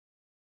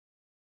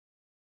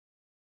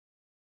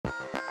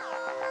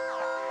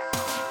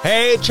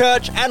Hey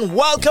church, and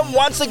welcome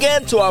once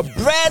again to a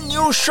brand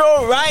new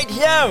show right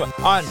here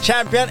on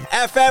Champion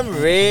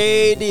FM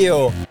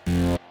Radio.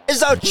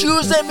 It's our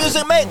Tuesday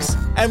Music Mix,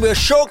 and we're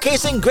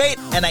showcasing great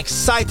and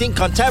exciting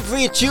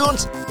contemporary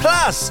tunes,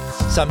 plus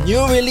some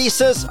new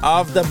releases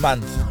of the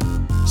month.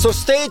 So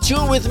stay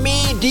tuned with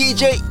me,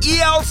 DJ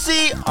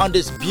ELC, on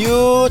this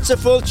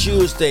beautiful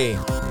Tuesday.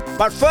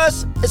 But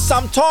first, it's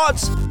some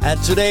thoughts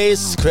and today's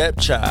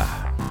scripture.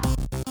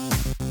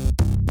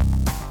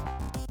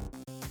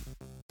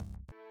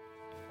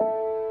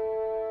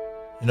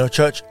 You know,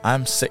 church,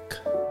 I'm sick.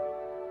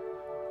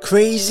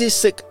 Crazy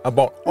sick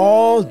about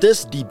all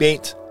this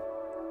debate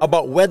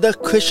about whether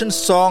Christian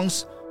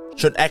songs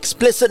should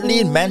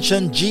explicitly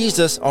mention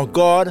Jesus or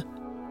God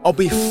or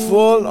be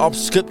full of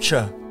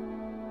scripture.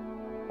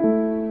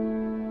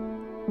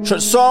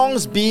 Should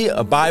songs be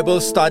a Bible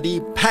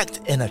study packed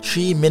in a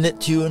 3-minute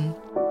tune?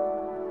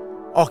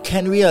 Or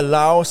can we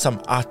allow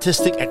some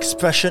artistic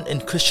expression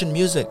in Christian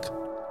music?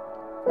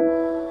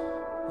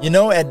 You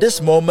know, at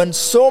this moment,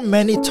 so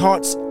many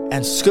thoughts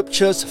and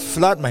scriptures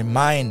flood my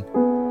mind,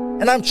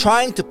 and I'm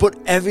trying to put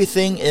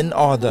everything in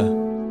order.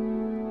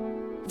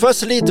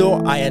 Firstly,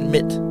 though, I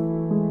admit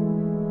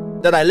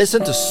that I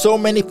listened to so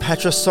many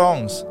Petra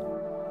songs,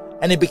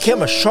 and it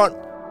became a short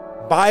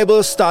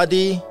Bible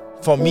study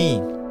for me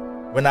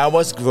when I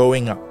was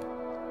growing up.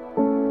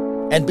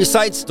 And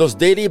besides those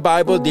daily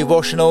Bible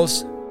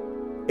devotionals,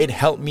 it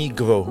helped me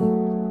grow.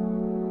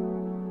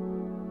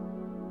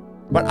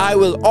 But I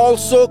will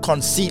also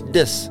concede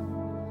this.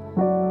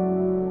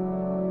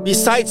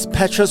 Besides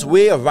Petra's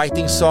way of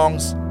writing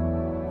songs,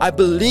 I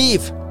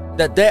believe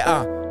that there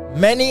are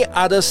many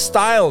other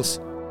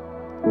styles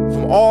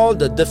from all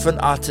the different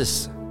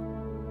artists.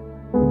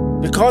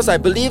 Because I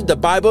believe the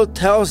Bible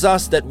tells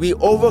us that we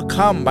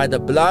overcome by the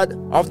blood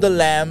of the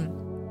Lamb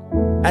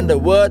and the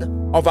word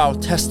of our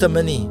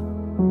testimony.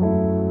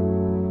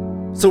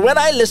 So when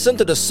I listen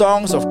to the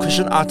songs of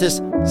Christian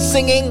artists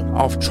singing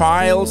of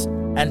trials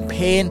and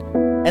pain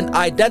and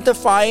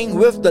identifying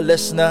with the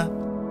listener,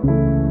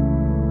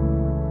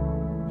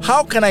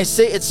 how can I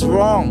say it's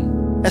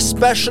wrong,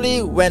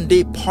 especially when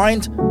they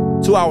point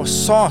to our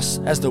source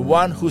as the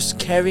one who's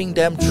carrying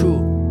them through?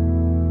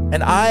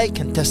 And I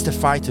can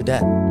testify to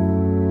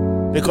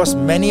that, because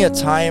many a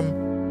time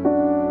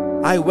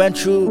I went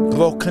through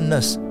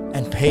brokenness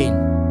and pain,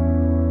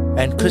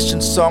 and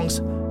Christian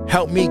songs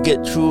helped me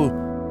get through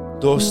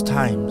those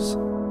times.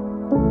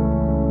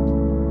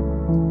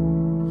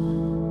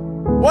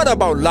 What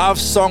about love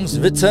songs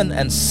written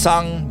and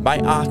sung by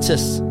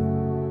artists?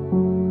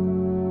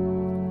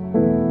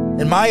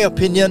 In my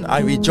opinion,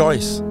 I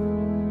rejoice,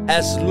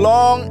 as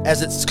long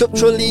as it's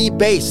scripturally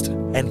based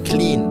and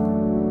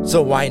clean.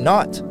 So why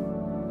not?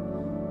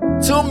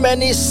 Too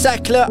many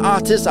secular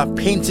artists are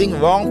painting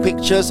wrong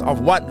pictures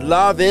of what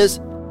love is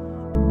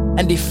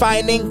and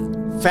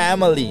defining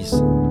families.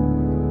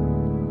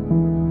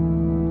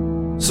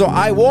 So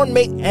I won't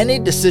make any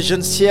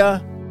decisions here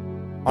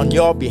on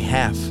your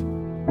behalf.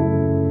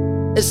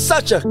 It's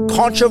such a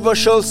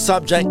controversial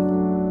subject,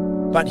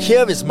 but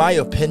here is my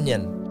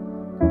opinion.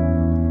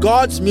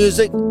 God's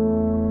music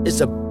is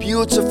a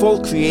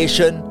beautiful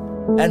creation,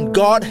 and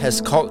God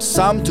has called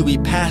some to be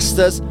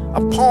pastors,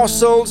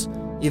 apostles,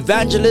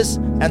 evangelists,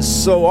 and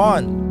so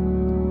on.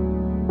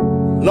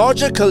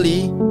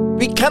 Logically,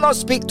 we cannot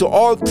speak to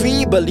all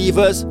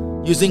pre-believers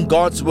using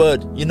God's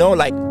word,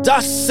 like,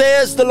 "Thus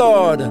says the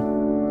Lord."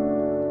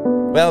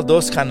 Well,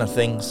 those kind of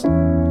things.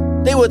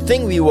 They would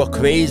think we were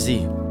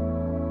crazy.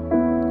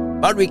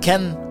 But we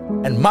can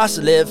and must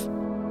live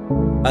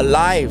a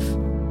life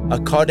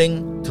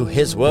according to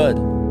His word.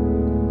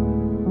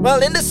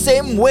 Well, in the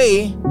same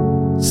way,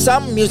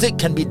 some music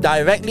can be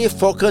directly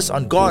focused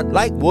on God,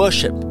 like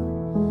worship.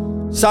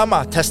 Some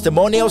are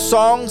testimonial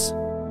songs,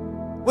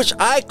 which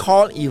I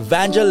call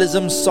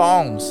evangelism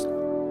songs.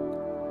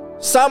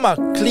 Some are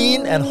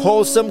clean and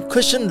wholesome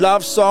Christian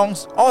love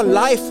songs or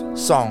life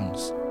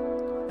songs.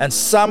 And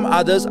some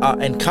others are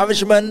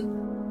encouragement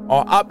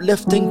or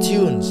uplifting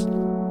tunes.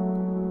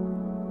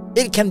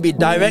 It can be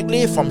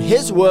directly from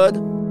His word,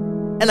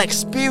 an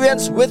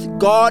experience with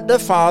God the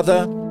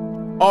Father,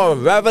 or a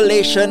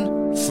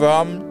revelation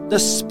from the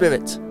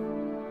Spirit.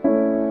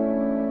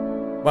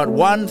 But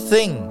one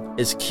thing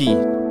is key.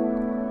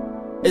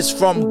 It's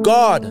from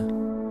God,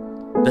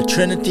 the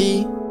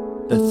Trinity,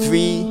 the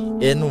Three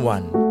in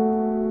One.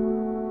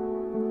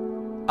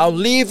 I'll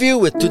leave you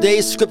with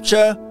today's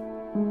scripture,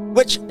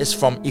 which is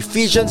from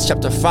Ephesians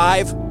chapter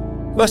 5,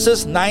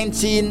 verses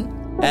 19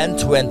 and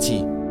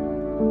 20,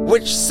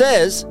 which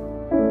says,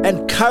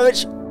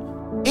 "Encourage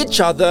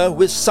each other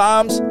with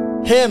psalms,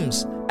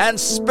 hymns, and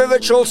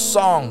spiritual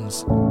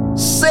songs.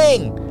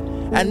 Sing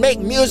and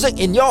make music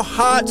in your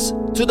hearts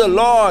to the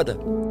Lord.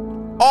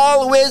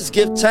 Always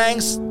give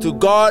thanks to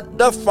God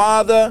the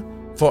Father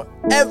for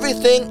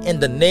everything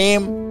in the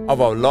name of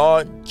our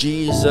Lord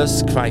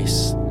Jesus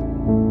Christ."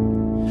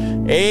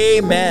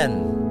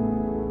 Amen.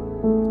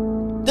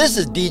 This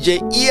is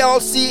DJ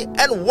ELC,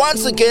 and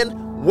once again,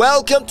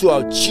 Welcome to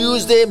our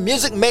Tuesday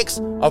music mix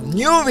of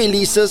new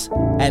releases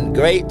and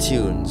great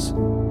tunes.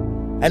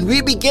 And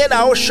we begin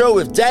our show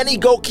with Danny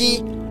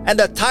Gokey and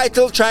the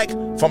title track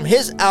from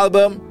his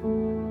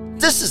album.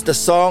 This is the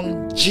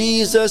song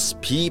Jesus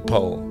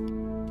People.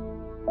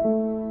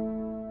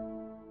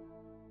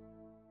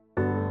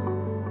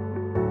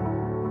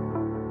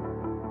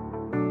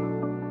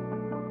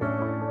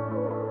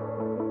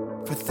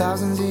 For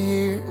thousands of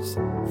years,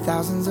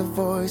 thousands of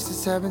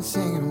voices have been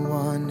singing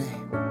one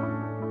name.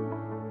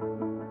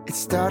 It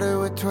started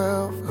with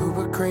 12 who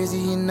were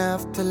crazy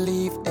enough to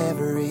leave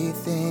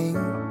everything.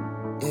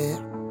 Yeah.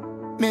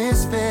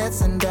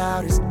 Misfits and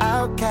doubters,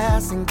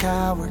 outcasts and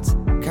cowards,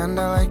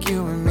 kinda like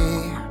you and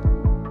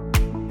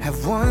me,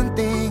 have one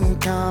thing in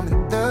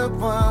common, the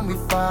one we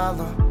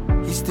follow.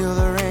 He's still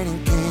the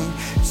reigning king.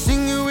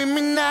 Sing it with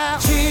me now.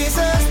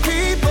 Jesus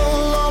people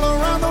all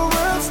around the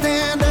world,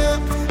 stand up.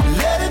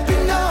 Let it be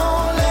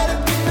known, let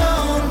it be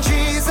known.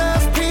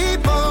 Jesus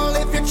people,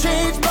 if you're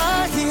changed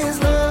by his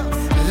love,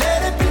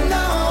 let it be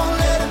known,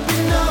 let it be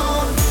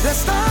known. Let's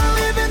start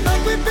living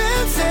like we've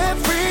been set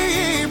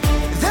free.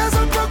 There's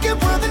a broken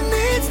world that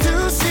needs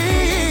to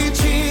see.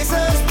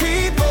 Jesus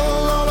people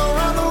all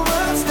around the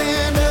world,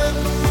 stand up.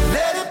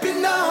 Let it be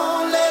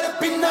known, let it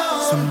be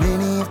known. So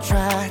many have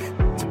tried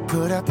to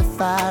put out the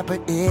fire, but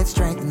it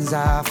strengthens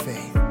our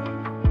faith.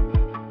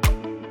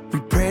 We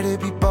pray to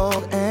be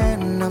bold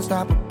and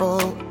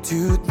unstoppable, to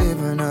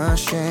live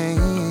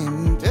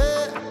unashamed.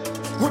 Yeah.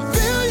 We're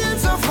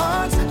billions of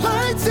hearts,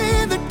 lights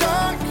in the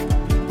dark.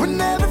 We're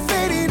never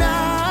fading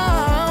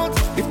out.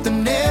 If the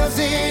nails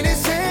in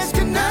his hands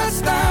cannot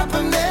stop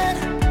him, then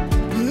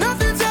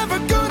nothing's ever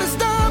gonna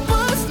stop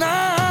us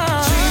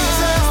now.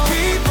 Jesus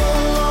people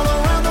all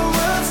around the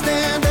world,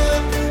 stand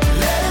up.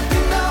 Let it be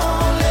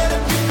known, let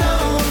it be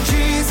known.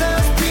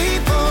 Jesus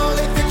people,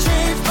 if you're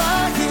changed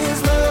by his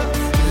love,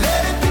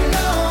 let it be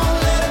known,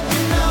 let it be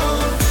known.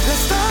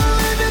 Let's start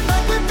living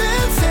like we've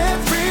been set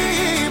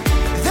free.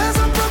 There's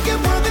a broken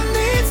world that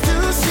needs to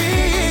see.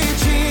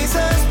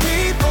 Jesus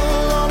people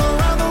all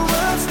around the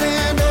world,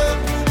 stand up.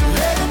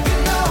 Let it be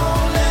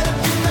known, let it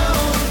be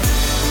known.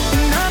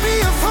 An army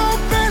of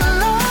hope and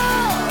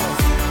love,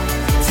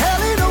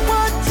 telling of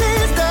what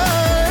he's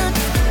done.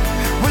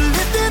 We're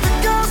lifting the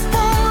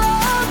gospel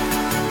up.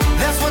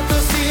 That's what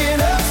they'll see in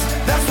us.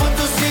 That's what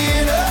they'll see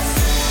in us.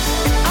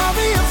 An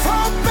army of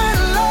hope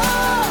and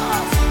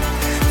love,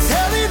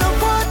 telling of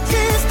what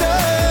he's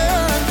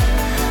done.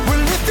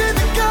 We're lifting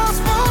the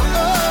gospel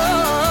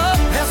up.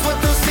 That's what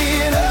they'll see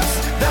in us.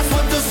 That's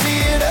what they'll see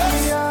in us.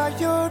 We are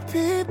your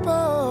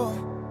people.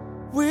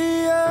 We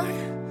are.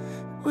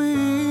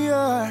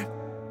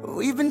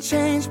 We've been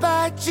changed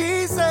by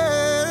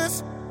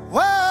Jesus.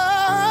 Whoa,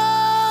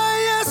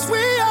 yes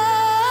we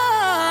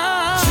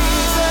are.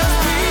 Jesus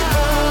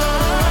people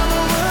around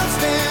the world,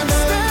 stand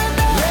up.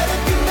 Let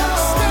it be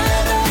known,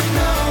 let it be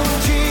known.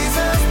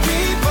 Jesus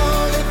people,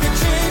 if you're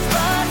changed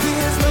by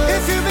his love,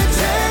 if you've been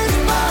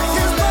changed by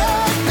his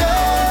love,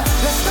 yeah.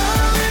 Let's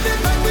start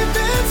living like we've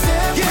been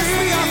set free. Yes,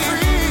 we are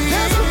free.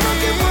 There's a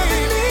broken world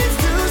that needs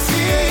to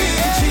see.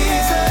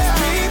 Jesus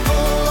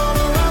people all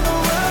around the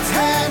world,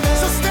 stand up.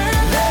 So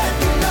stand, let it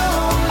be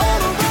known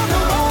all around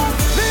the world.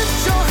 Lift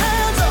your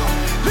hands up,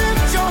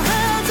 lift your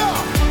hands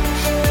up.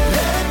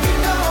 Let it be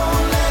known,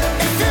 let it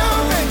be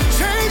known. If you've been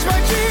changed by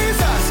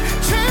Jesus,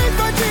 changed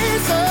by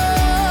Jesus,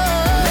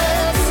 let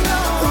it be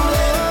known,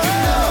 let it be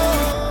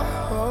known.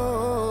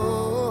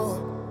 Oh,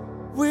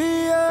 we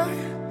are.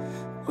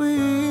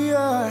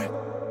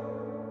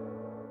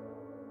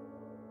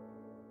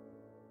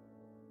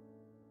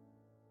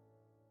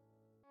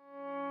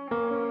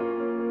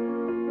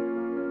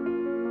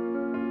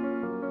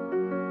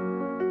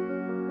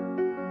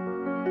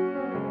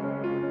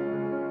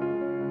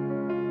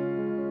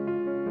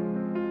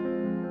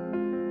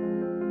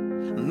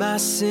 My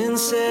sin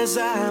says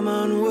I'm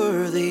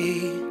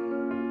unworthy.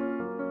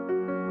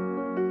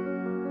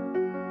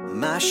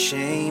 My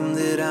shame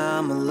that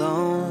I'm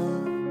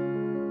alone.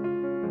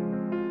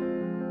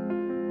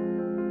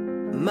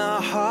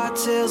 My heart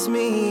tells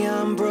me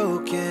I'm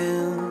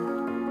broken,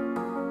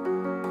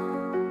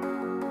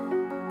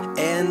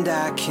 and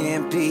I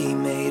can't be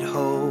made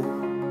whole.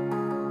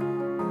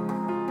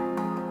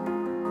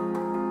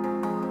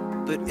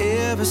 But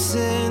ever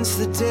since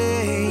the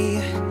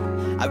day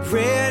I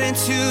ran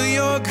into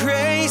your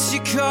grace,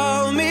 you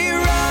call me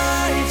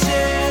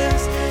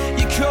righteous,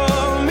 you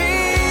call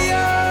me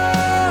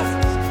yours,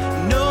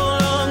 no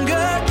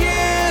longer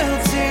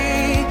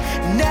guilty,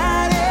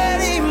 not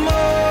anymore.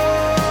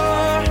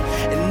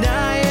 And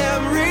I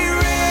am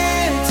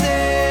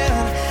rewritten,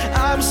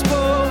 I'm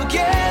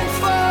spoken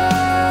for,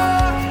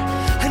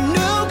 a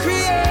new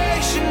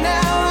creation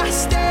now I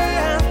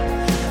stand,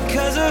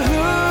 'cause of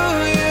who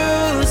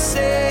you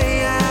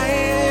say I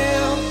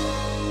am.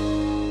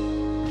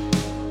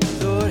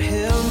 Lord,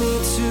 help me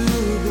to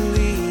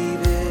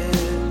believe it.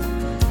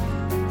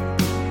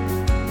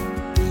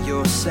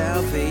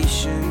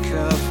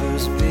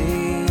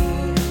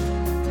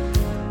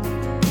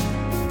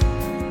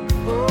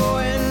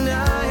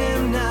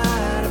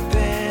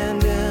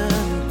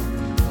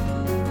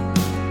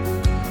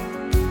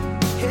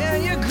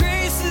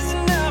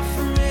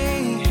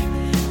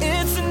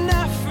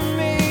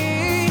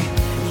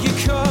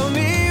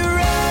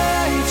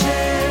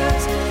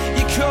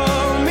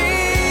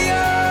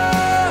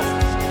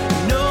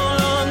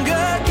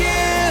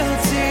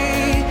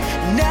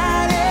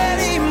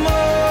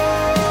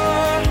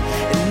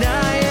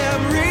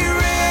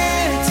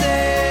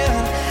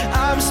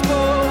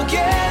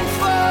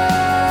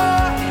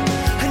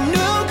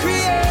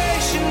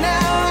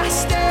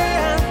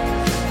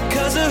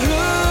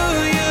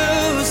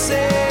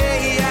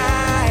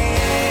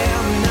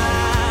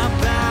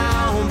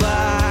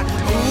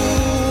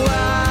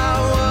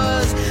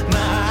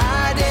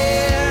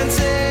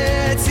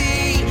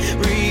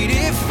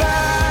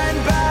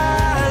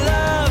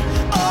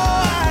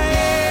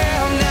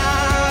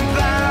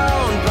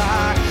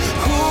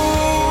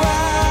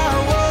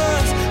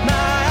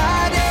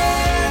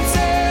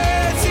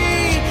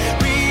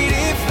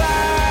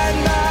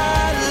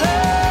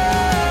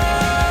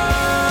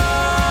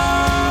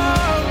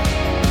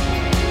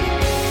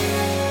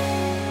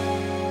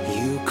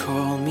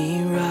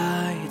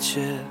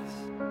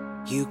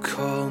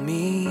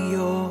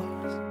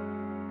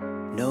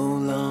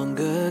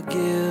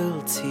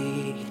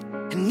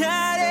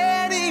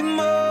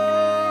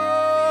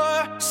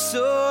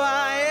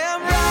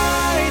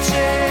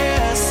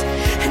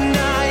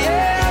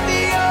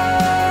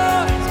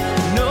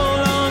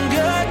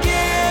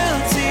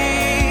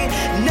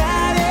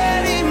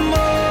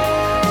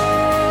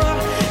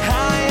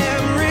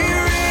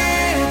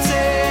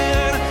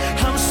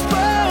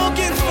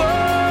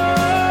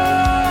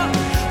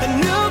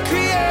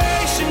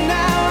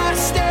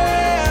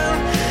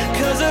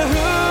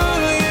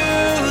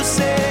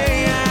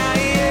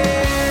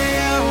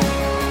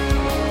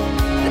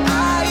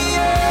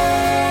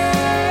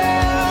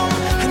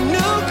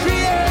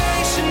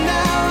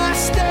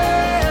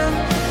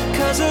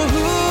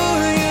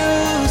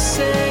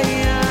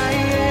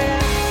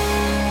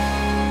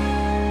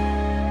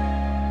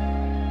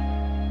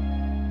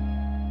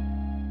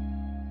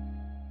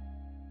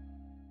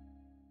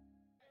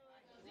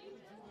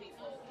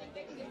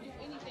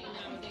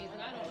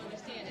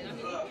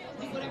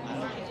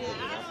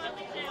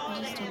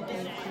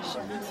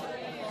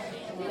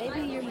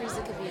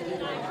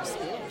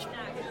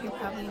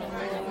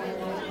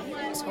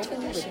 was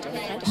hoping you would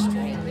defend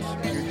straight.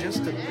 You're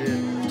just a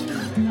bit too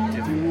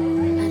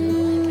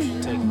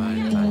different. Take my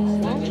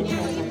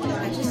advice.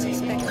 I just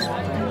expect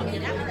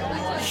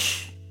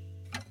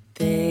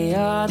They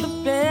are the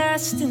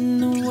best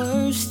and the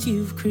worst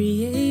you've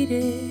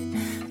created.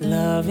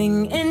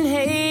 Loving and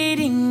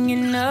hating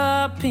and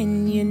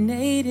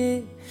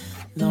opinionated.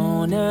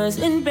 Loners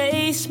in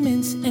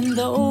basements and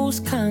those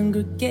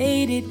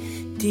congregated.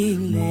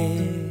 Deliver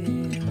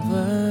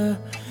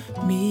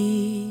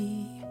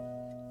me.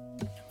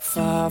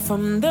 Far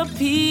from the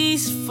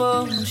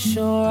peaceful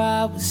shore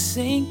I was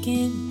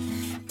sinking.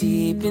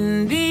 Deep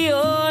in the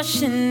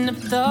ocean of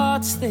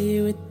thoughts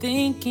they were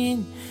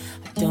thinking.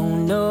 I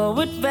don't know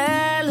what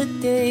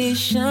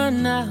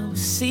validation I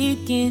was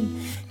seeking.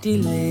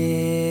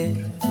 Deliver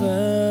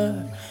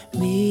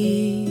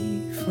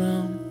me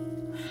from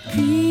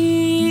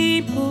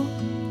people.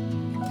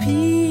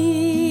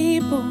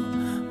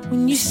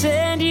 When you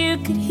said you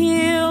could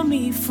heal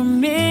me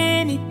from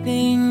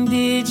anything,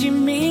 did you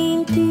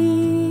mean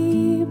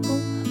people?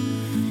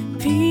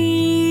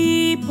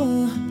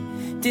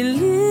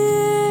 Deliver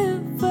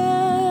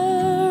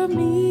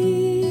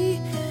me.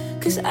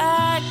 'Cause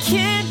I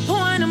can't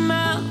point them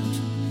out,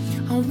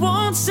 I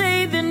won't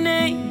say their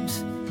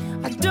names.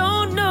 I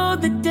don't know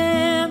the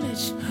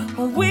damage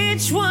or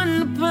which one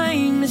to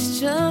blame. It's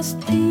just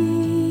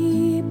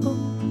people.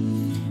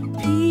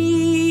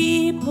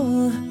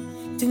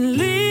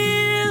 Deliver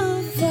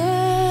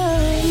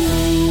me.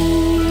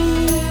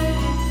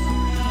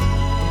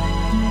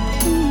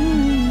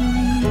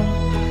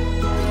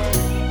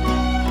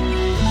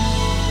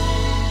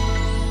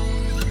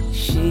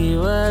 She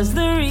was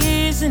the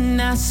reason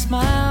I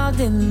smiled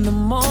in the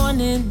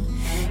morning.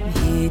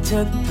 He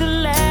took the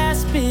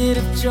last bit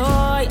of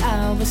joy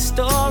I was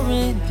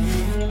storing.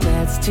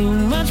 That's too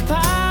much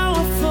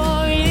power for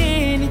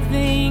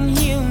anything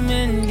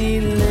human.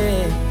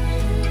 Deliver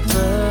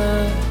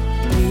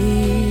me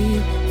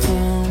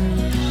from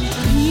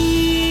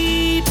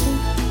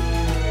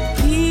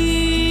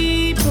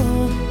people.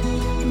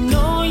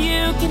 Know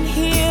you can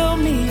heal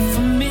me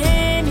from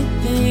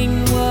anything.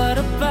 What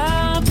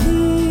about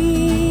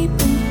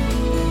people?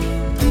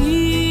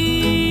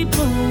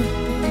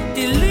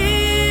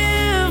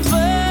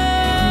 Deliver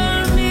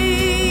me.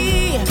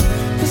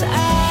 'Cause I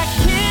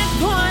can't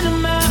point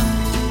them out,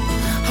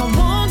 I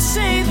won't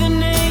say the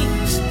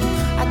names.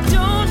 I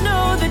don't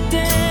know the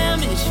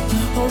damage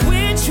or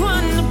which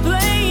one to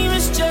blame.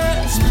 It's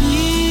just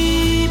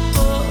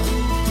people.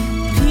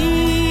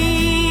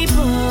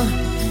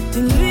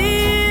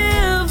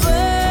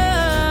 Deliver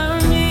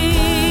me.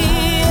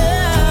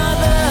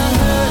 The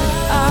hurt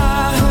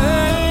are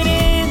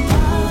hurting,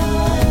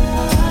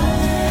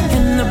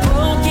 and the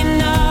broken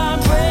are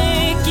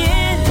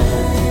breaking,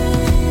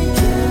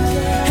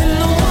 and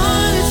the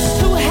ones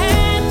who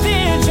had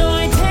their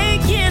joy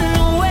taken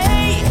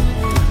away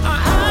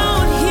are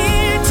out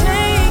here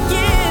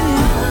taking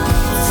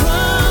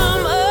from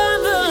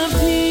other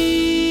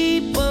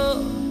people.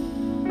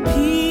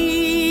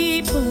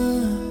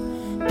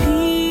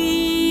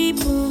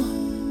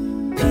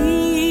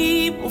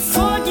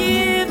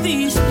 Forgive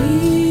these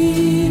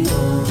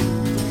people.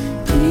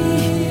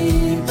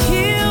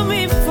 Heal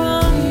me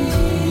from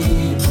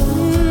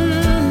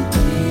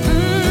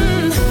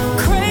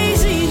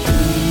crazy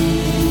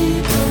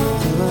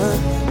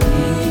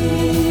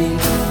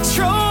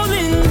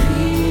trolling,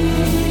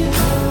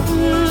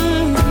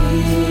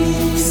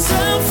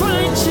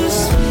 self-righteous,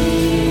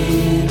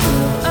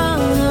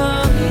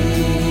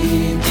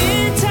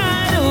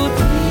 entitled,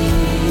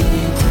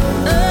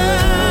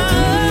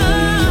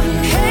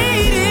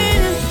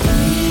 hating,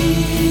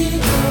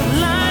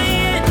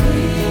 lying,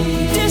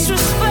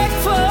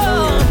 disrespectful.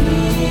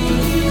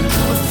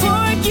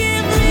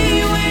 Forgive me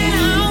when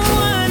I'm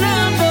one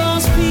of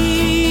those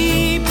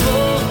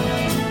people.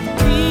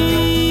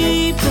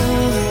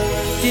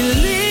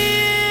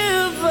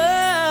 Deliver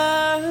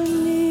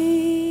me.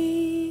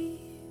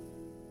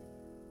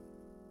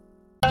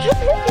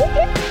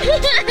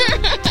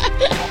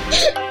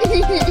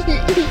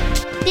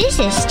 This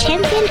is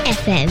Champion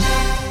FM,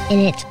 and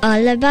it's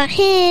all about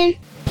him.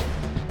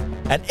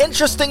 And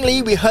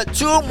interestingly, we heard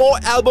two more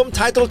album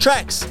title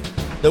tracks.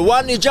 The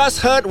one you just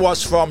heard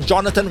was from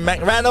Jonathan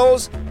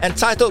McReynolds,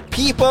 entitled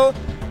People,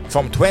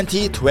 from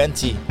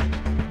 2020.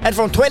 And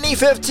from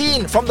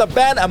 2015, from the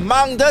band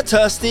Among the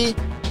Thirsty,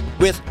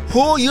 with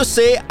Who You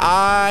Say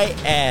I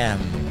Am.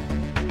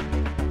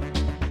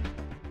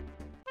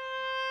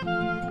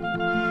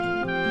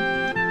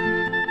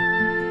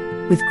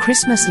 With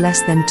Christmas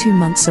less than 2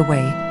 months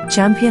away,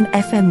 Champion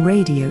FM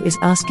Radio is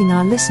asking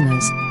our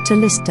listeners to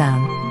list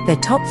down their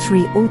top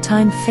 3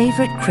 all-time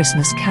favorite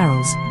Christmas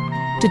carols.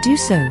 To do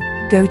so,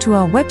 go to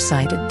our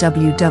website at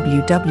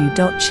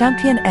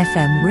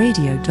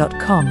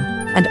www.championfmradio.com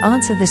and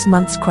answer this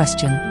month's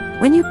question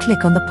when you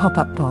click on the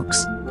pop-up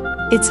box.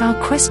 It's our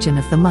question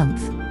of the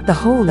month, the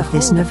whole of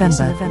this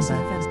November.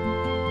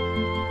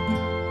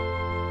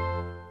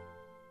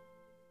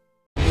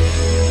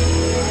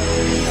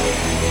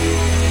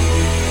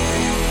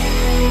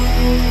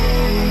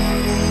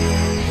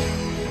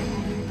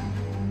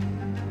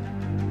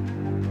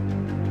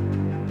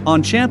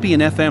 On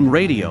Champion FM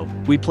Radio,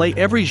 we play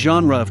every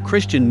genre of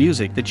Christian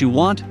music that you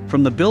want,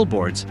 from the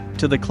billboards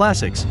to the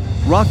classics,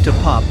 rock to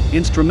pop,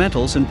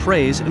 instrumentals and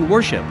praise and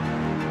worship.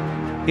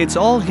 It's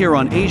all here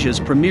on Asia's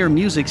premier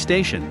music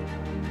station.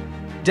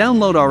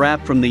 Download our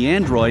app from the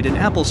Android and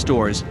Apple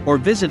stores or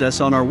visit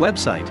us on our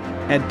website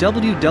at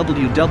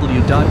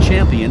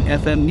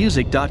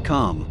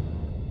www.championfmmusic.com.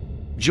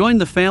 Join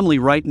the family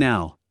right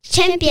now.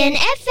 Champion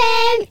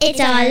FM, it's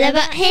all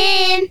about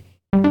him.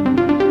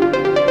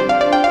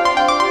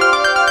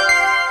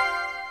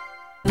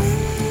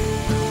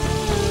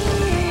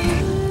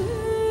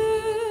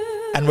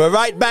 And we're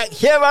right back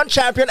here on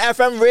Champion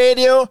FM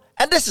Radio,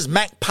 and this is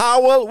Mac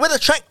Powell with a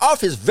track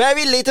off his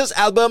very latest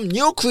album,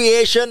 New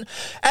Creation,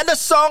 and the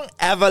song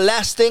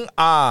Everlasting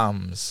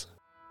Arms.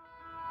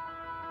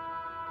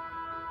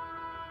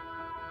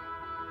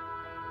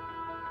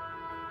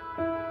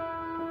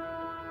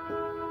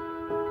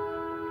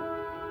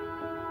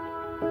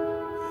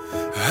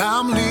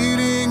 I'm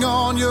leaning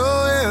on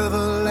your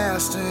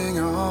everlasting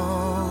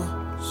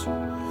arms,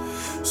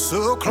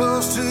 so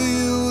close to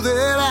you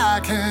that I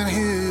can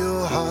hear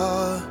your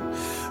heart.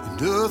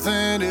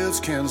 Nothing else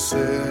can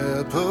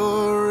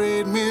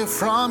separate me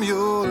from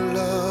your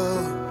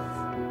love.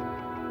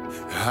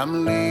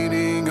 I'm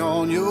leaning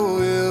on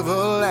your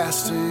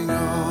everlasting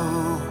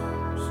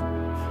arms.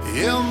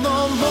 In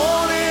the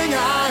morning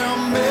I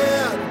am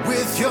met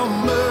with your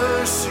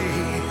mercy,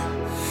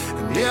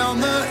 and in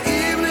the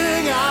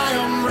evening I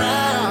am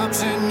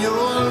wrapped in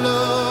your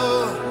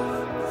love.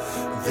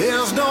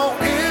 There's no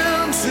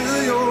end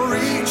to your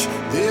reach,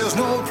 there's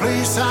no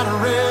place I'd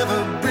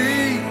rather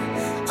be.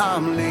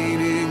 I'm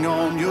leaning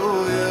on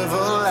your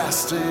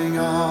everlasting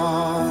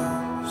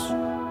arms.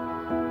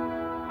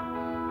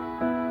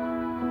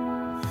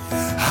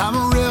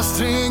 I'm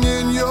resting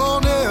in your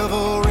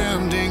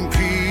never-ending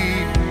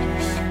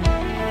peace.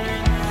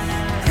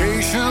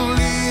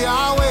 Patiently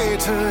I wait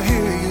to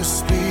hear you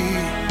speak.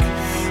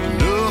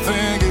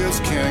 Nothing else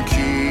can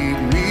keep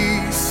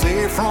me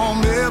safe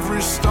from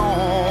every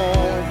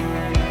storm.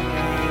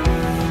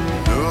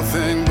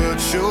 Nothing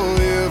but your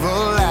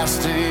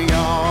everlasting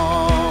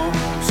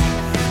arms.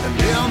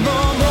 And in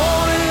the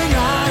morning I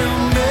am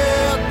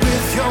met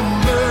with your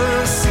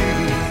mercy,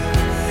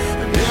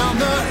 and in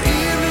the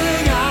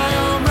evening I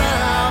am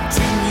wrapped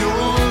in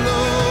your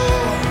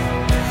love.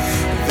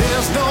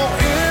 There's no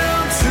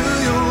end to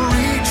your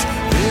reach,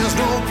 there's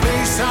no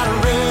place I'd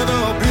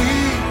rather be.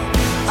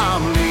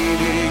 I'm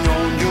leaning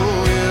on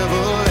your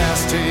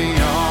everlasting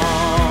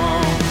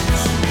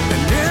arms.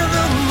 And in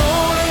the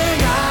morning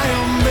I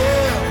am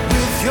met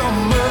with your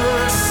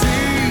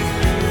mercy,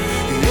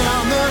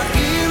 in the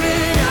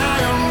evening I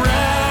am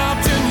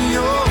wrapped in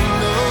your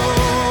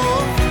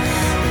love.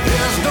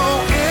 There's no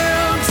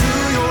end to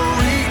your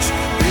reach,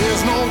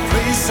 there's no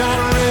place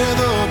I'd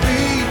rather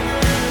be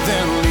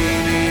than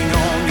leaning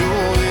on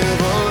your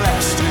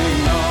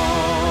everlasting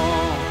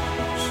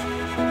arms.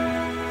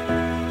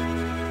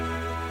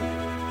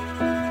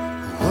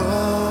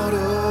 What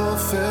a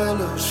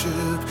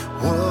fellowship,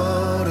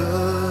 what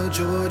a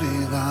joy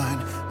divine,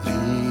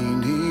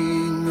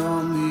 leaning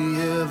on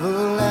the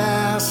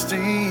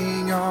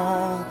everlasting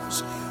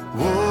arms.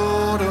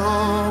 What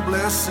a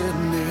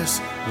blessedness,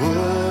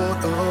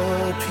 what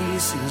a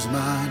peace is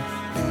mine,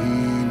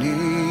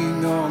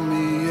 leaning on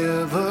the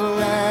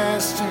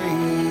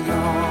everlasting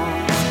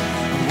arms.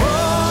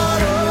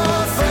 What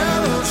a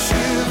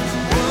fellowship,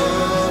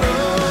 what a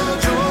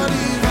joy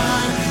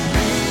divine,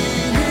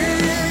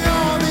 leaning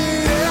on the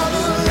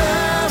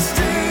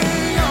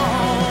everlasting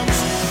arms.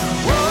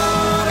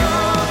 What a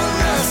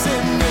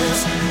blessedness,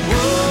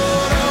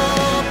 what a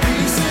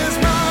peace is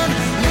mine,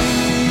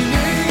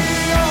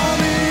 leaning on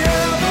the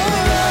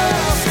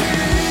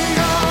everlasting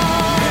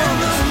arms. In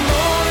the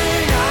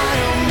morning I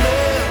am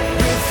met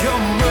with your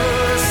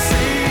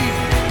mercy,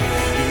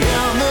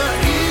 in the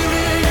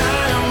evening I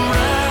am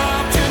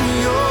wrapped in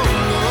your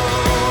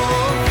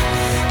love.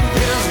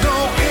 There's no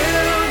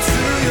end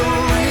to your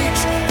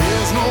reach,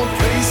 there's no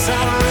place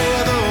I'd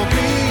rather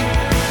be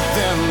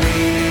than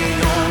leaning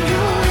on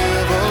your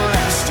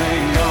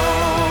everlasting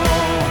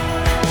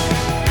arms.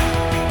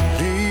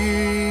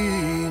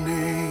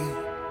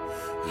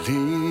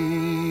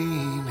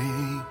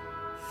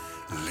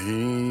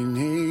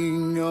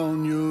 Leaning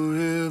on your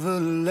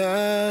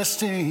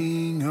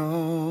everlasting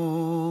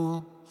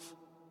arms.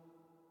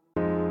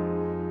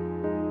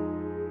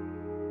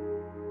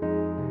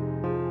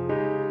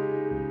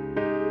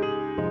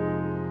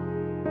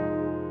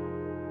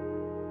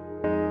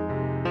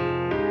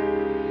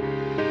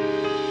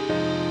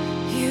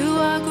 You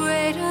are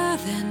greater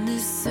than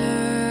this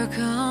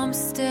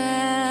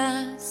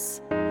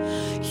circumstance.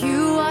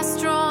 You are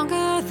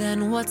stronger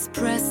than what's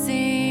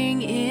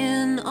pressing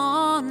in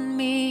on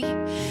me.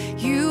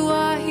 You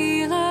are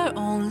healer,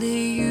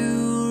 only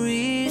you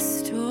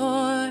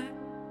restore.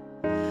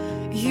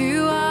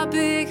 You are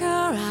bigger,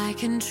 I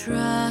can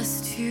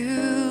trust you,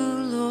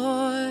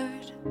 Lord.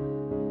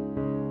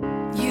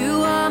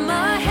 You are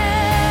my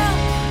help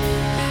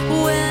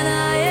when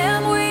I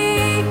am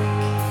weak.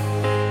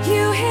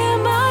 You hear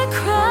my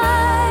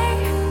cry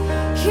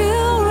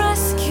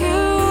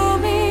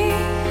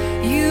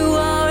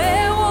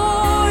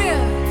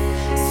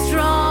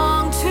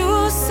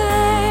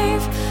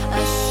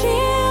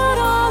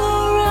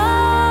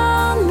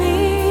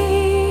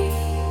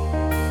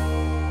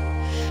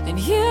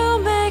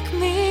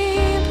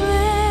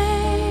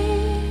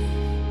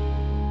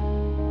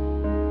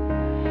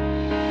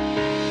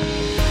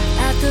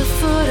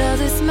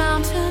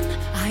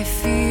I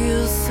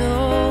feel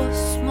so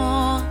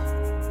small.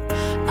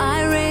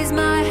 I raise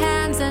my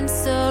hands and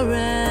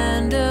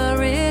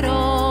surrender it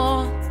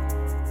all.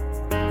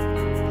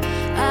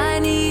 I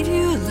need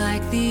you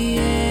like the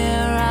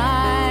air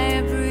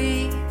I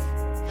breathe.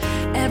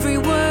 Every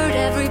word,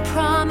 every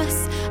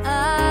promise,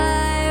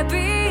 I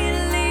believe.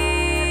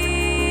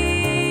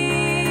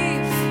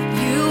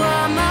 You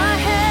are my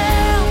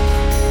help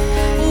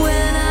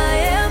when I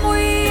am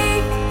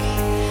weak.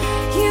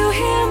 You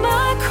hear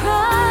my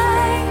cry.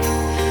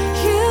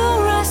 You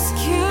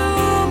rescue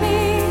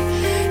me.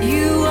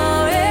 You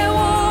are a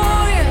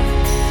warrior,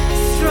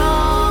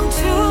 strong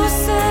to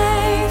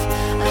save,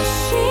 a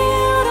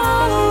shield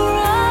all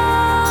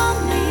around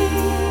me.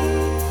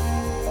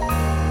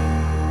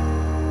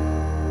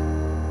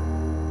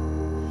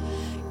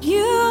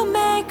 You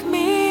make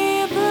me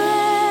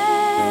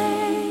brave.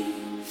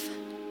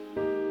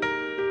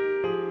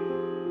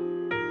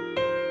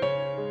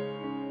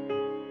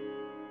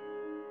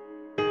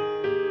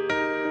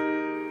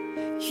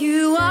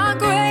 You are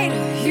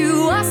greater, you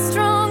are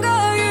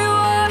stronger, you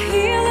are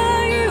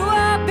healer, you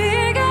are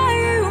bigger,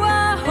 you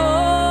are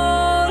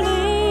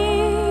holy.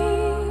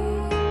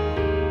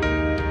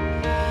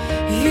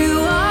 You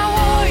are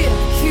warrior,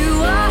 you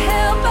are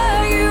helper,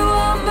 you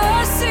are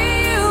mercy,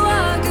 you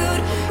are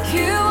good,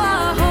 you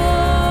are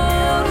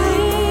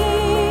holy.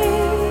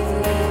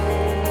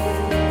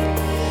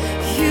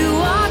 You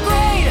are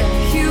greater,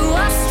 you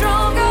are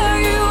stronger,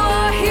 you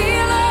are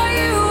healer,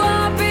 you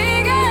are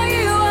bigger,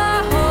 you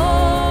are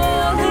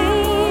holy.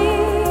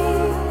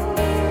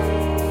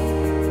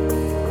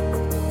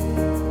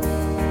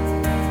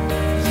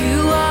 You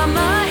are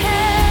my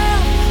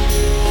help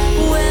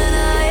when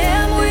I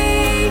am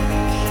weak.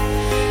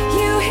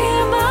 You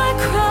hear my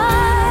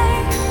cry.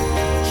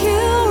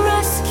 You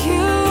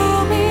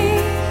rescue me.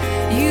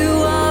 You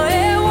are a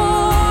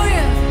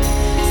warrior,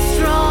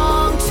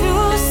 strong to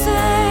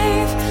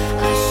save,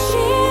 a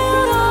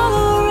shield all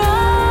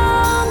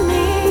around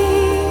me.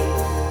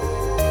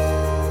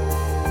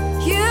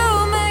 You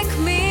make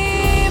me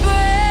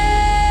brave.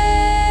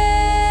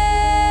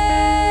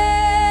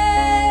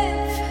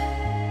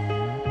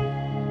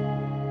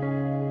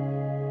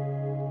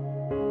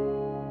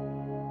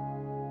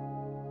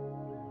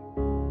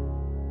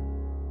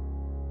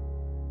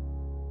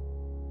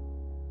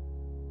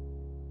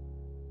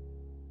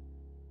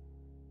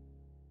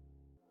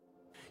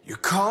 You're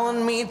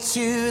calling me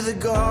to the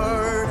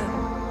garden,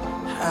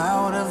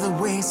 out of the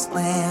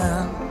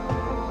wasteland,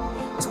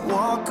 to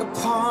walk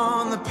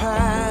upon the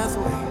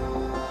pathway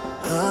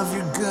of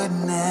your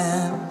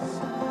goodness.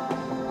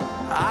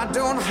 I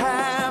don't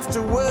have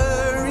to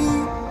worry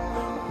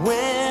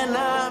when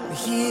I'm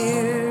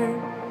here.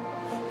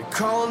 You're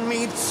calling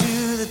me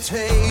to the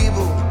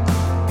table,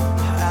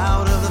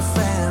 out of the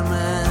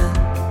famine,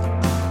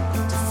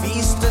 to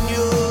feast on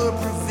your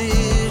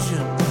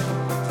provision,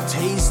 to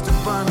taste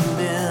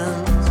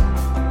abundance.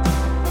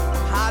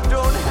 I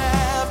don't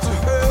have to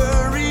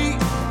hurry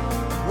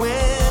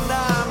when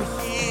I'm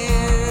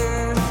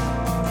here.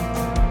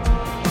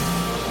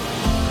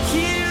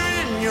 Here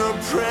in your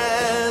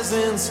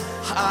presence,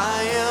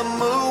 I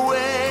am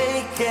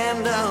awake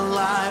and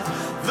alive.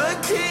 The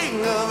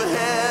King of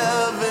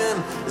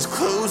Heaven is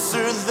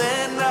closer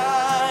than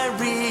I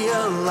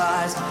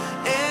realized,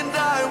 and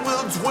I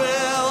will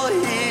dwell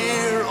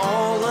here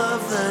all of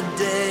the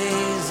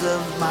days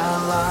of my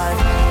life.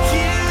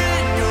 Here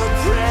in your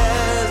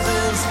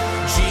presence,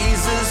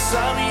 Jesus,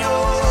 I'm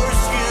yours,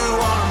 you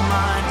are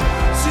mine,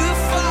 to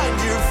find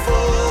your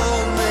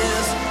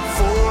fullness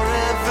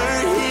forever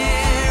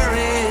here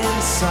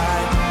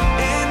inside.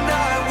 And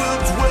I will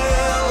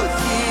dwell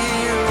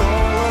here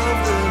all of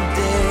the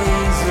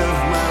days of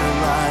my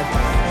life.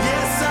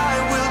 Yes, I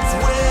will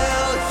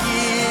dwell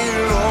here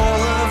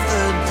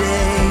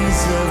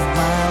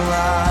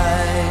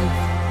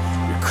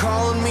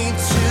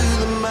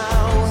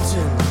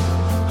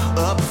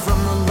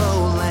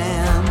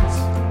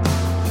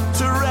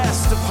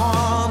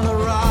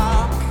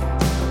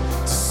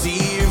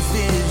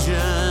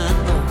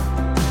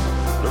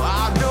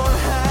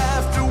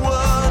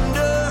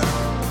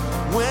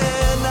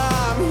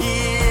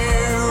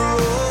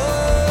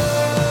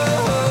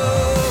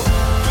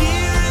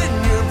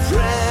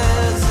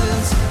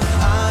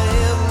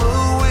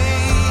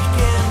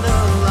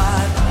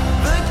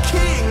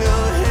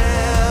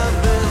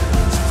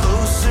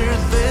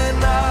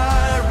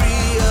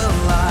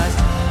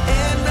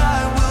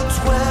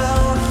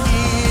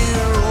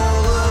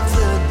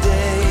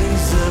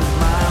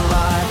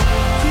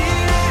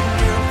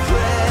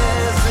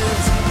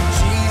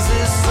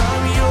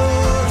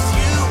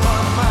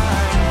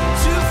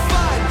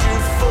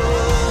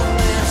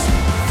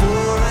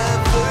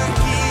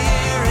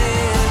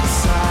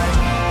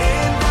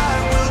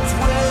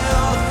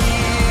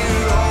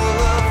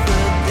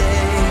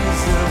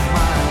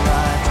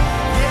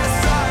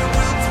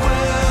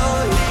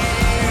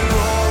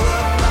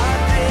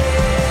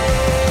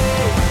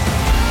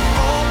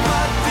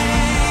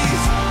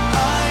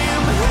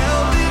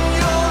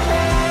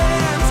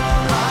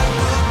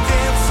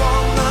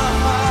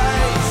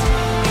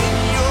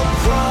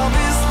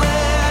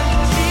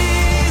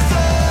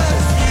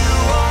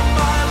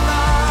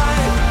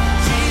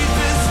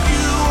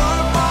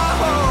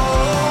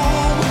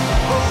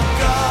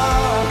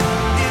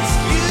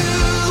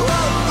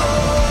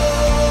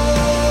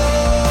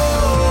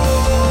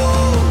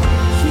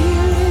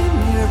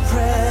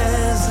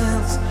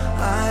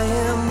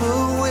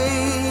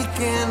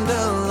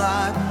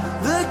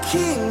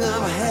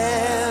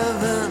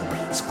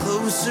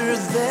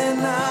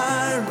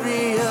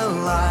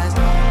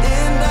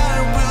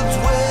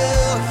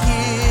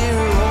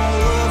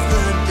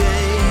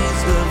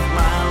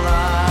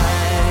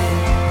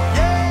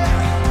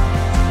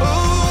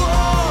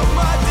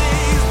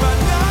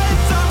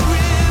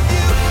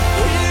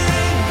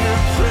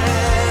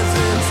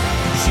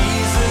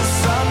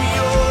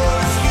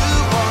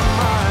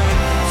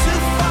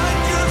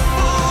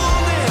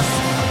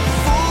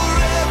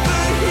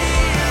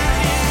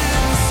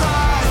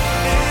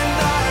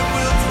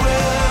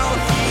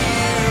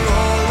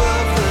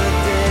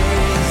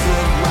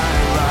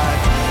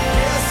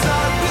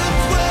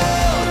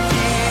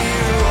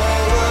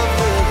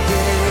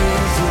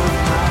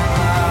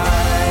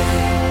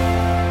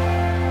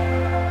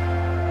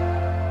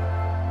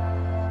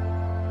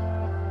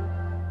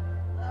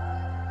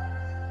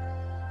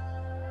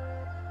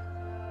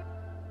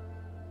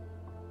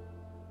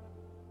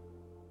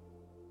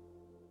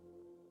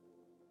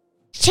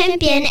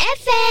Champion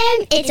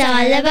FM, it's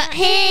all about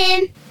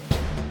him.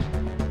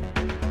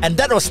 And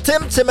that was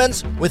Tim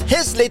Timmons with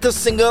his latest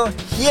single,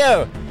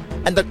 Here,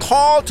 and the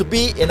call to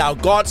be in our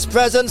God's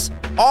presence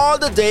all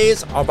the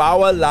days of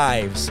our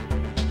lives.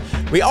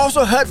 We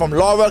also heard from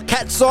Laura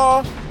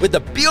Katzaw with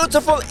the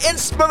beautiful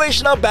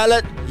inspirational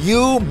ballad,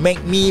 You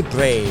Make Me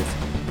Brave.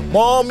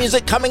 More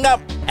music coming up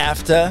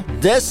after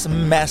this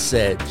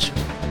message.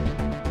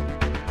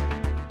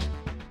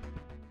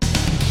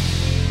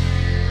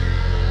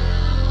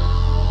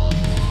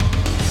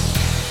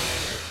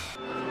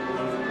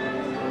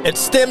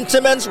 It's Tim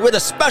Timmons with a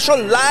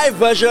special live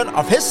version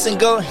of his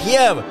single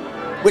Here,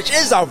 which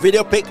is our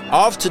video pick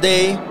of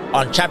today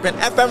on Champion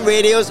FM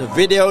Radio's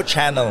video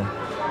channel.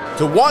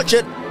 To watch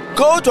it,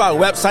 go to our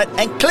website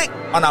and click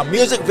on our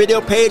music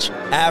video page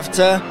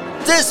after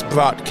this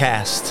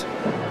broadcast.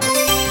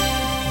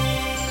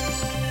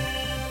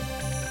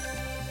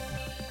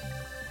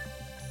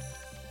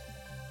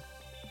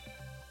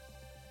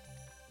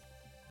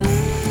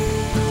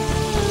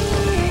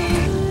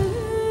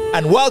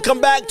 And welcome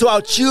back to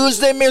our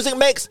Tuesday Music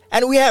Mix,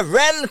 and we have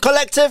Ren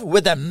Collective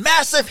with a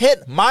massive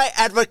hit, My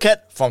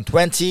Advocate, from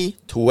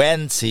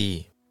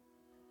 2020.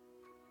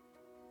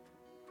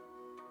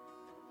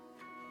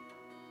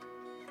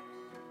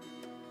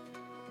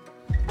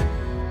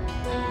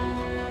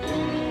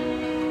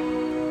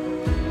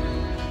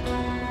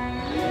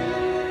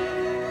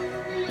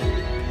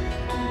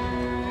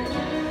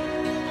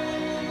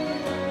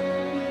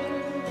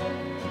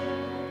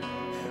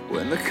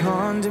 When the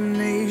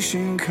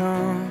condemnation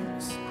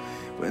comes,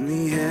 when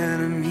the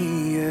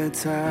enemy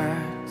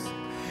attacks,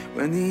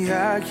 when the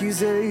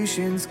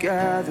accusations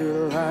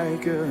gather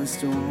like a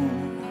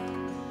storm,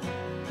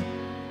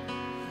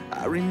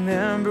 I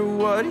remember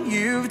what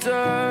you've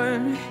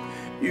done.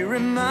 You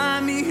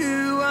remind me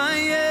who I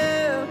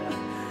am,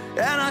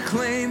 and I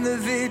claim the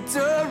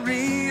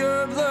victory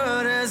your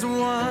blood has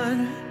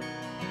won.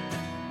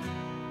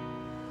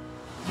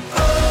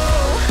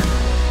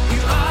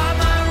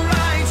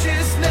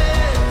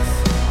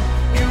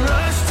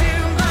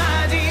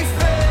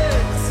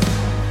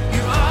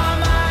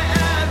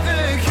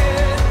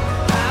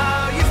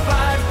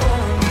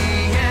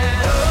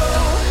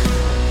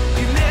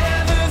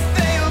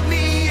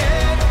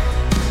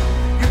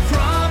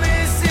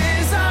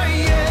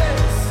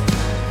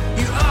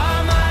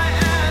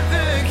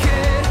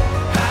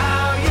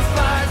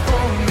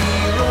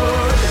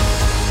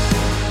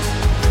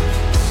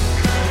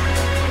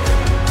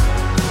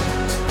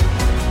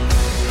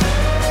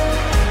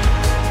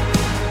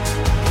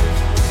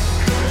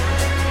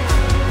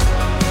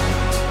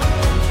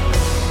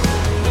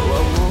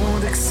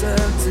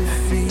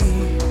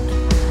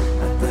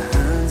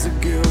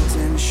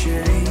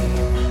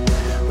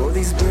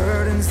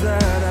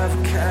 That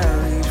I've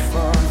carried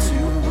far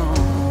too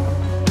long.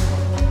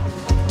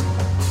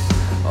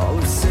 All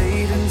of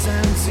Satan's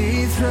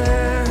empty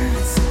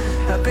threats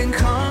have been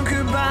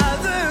conquered by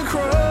the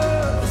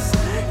cross.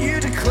 You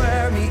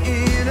declare me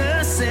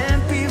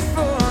innocent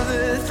before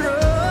the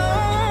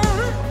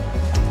throne,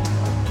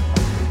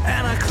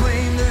 and I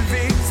claim the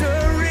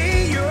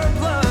victory your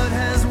blood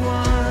has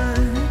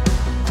won.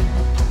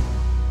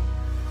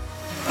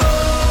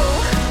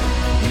 Oh,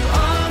 you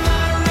are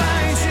my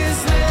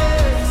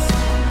righteousness.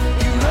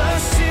 You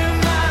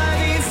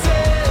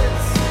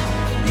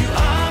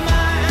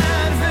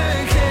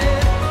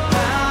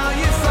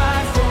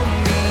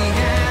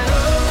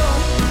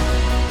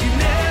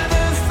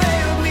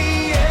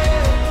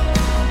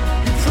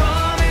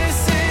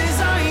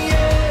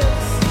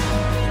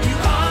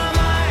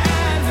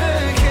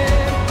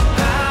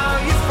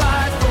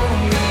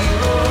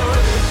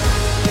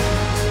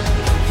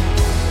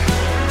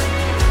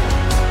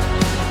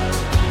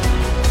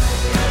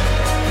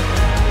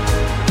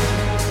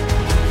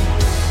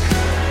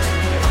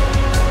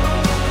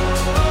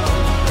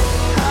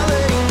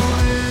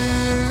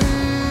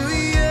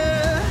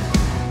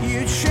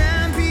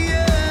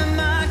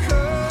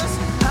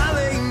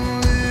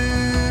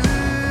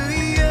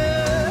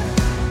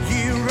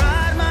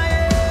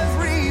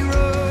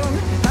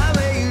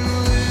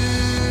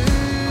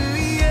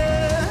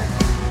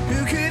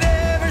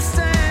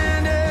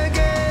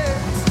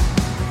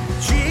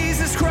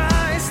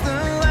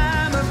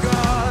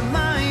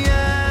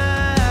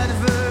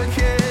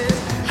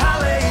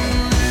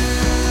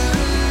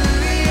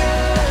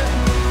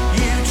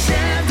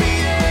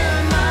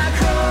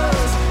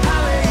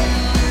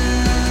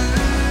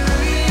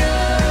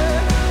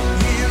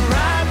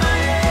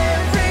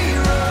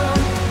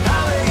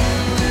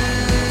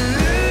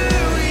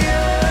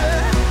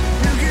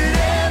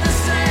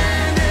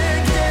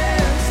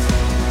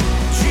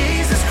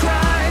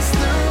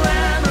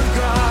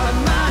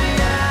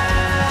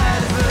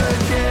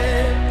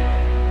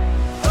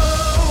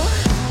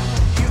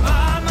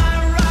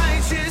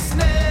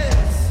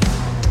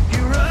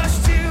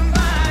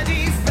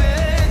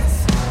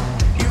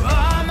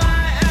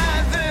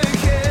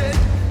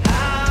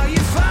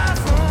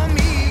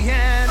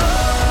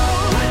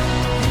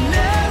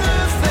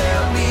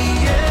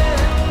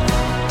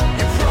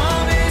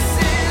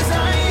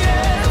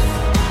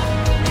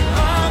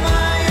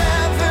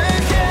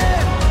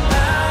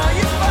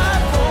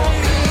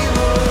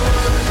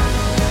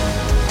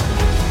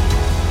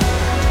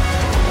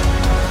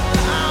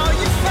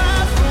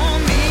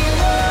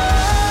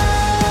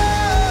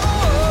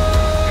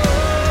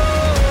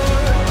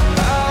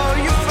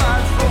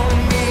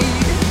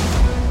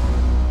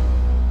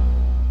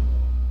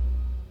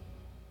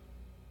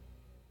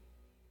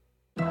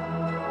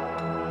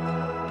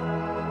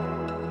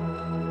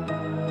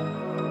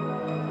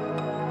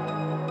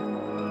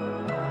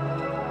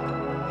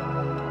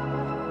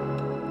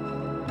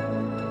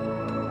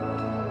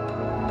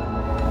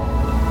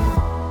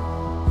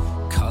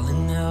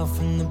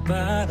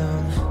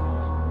bottom.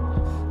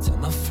 Tell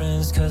my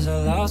friends cause I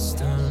lost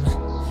them.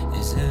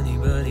 Is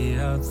anybody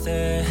out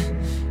there?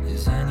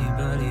 Is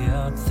anybody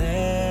out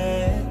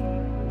there?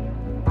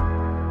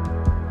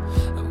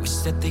 I wish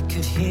that they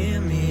could hear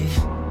me.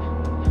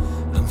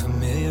 I'm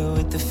familiar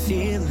with the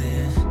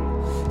feeling.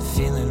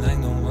 Feeling like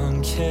no one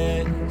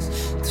cares.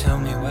 Tell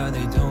me why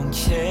they don't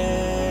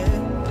care.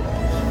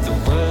 The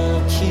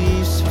world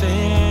keeps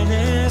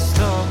spinning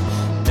slow,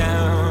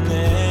 down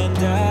and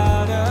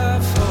out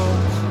of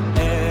hope.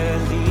 At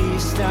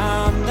least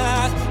I'm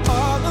not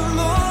all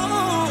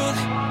alone.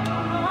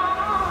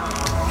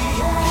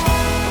 Yeah.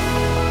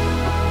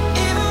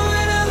 Even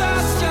when I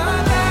lost your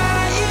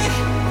light,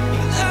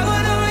 your love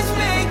would always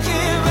make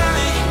it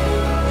right.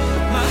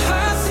 My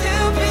heart's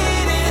still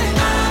beating,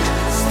 I'm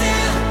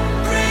still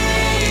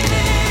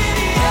breathing.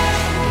 Yeah.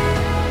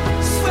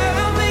 Swear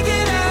I'll make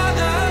it out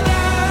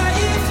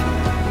alive.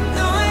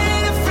 No, I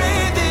ain't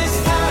afraid this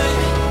time.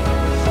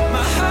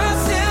 My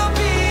heart's still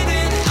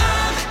beating,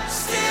 I'm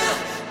still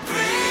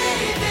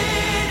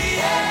breathing.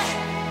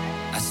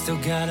 Yeah. I still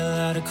got a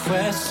lot of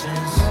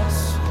questions.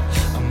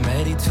 I'm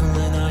ready to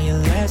learn all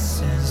your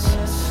lessons.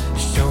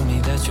 Show me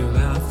that you're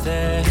out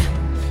there.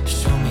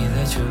 Show me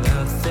that you're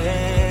out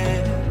there.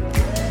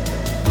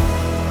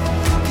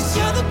 Cause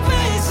you're the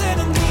grace that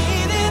I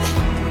needed.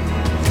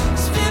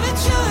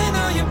 Spiritual in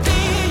all your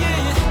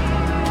being.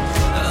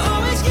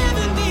 Always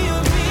giving me a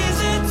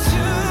reason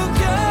to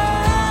go.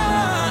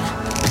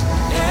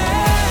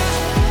 Yeah.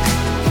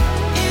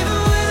 Even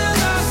when I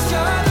lost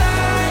your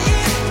light,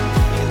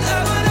 your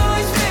love would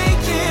always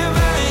make it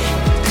right.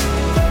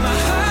 My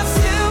heart's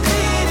still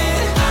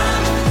beating,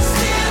 I'm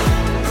still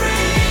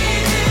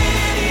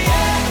breathing.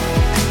 Yeah.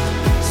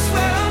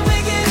 Swear I'll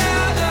make it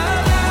out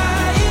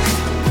alive.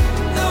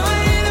 No, I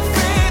ain't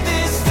afraid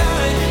this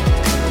time.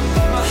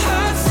 My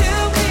heart's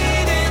still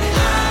beating,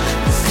 I'm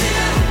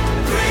still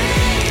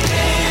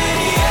breathing.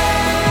 Yeah.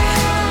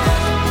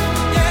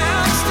 Yeah,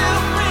 I'm still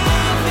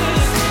breathing.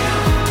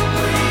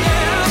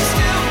 Yeah, I'm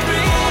still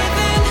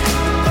breathing.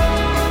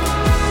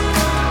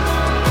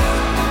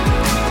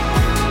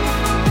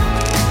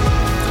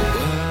 The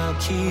world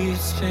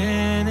keeps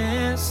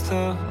spinning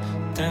slow,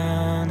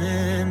 down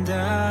and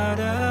out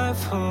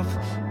of hope.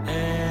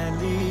 At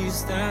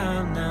least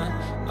I'm not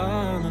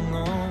all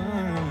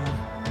alone.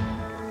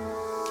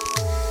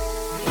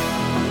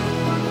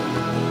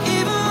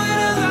 Even when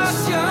I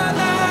lost your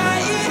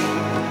light,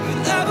 your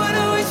love would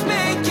always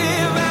make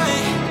it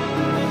right.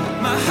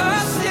 My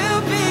heart's still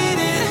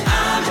beating,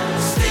 I'm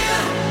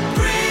still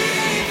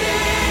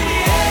breathing.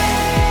 Yeah.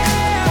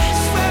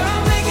 Swear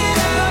I'll make it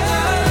out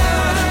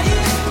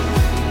alive.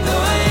 No,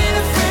 I ain't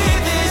afraid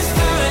this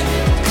time.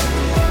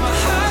 My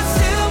heart's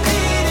still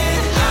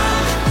beating,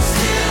 I'm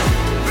still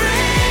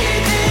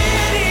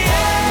breathing.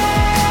 Yeah.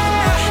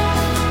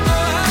 No,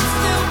 I'm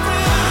still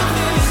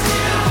breathing.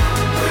 Still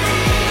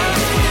breathing.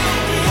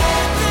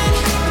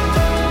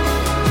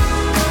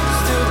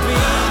 Still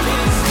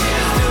breathing.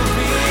 Still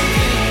breathing.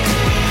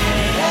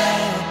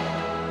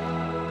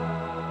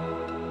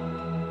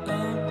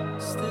 I'm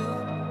still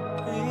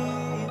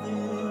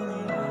breathing.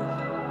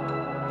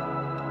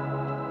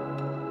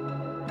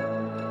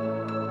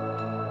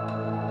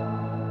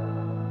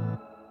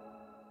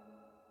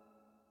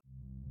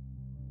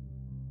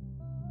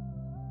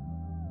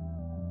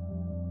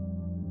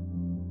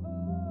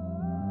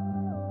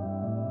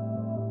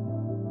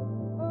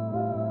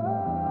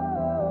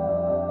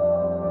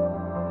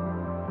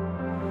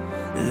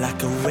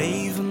 Like a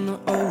wave on the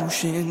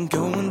ocean,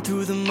 going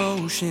through the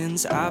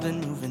motions. I've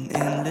been moving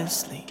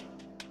endlessly.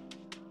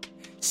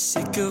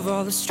 Sick of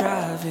all the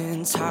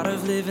striving, tired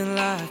of living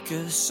like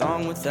a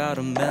song without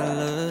a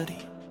melody.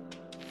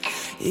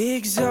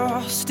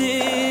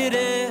 Exhausted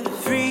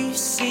every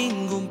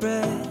single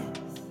breath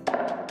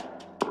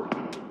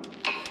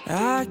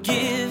I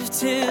give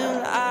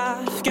till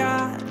I've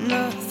got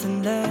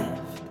nothing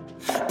left.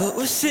 But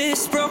with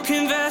this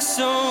broken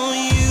vessel,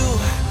 you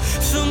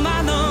fill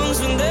my lungs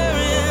when they're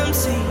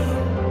empty,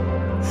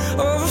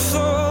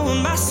 overflow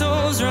when my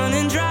soul's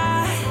running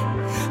dry.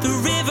 The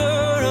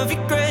river of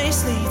your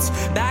grace leads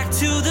back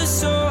to the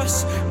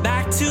source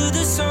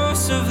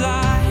of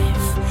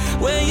life,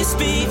 where you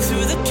speak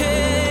through the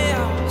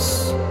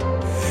chaos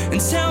and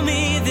tell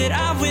me that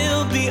I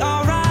will be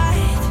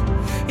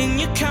alright. In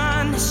your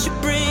kindness you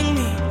bring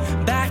me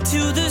back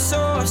to the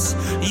source.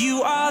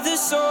 You are the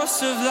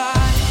source of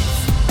life.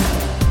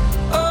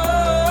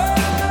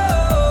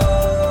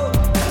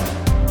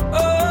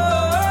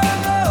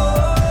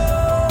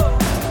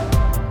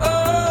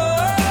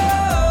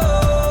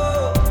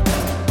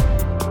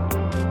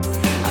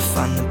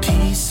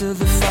 Of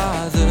the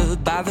Father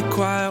by the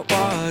quiet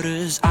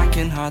waters, I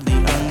can hardly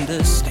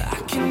understand.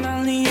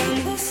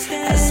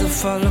 As I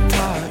fall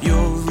apart,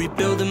 you're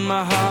rebuilding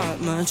my heart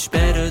much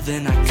better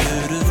than I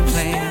could have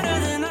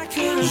planned.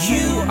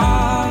 You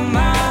are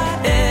my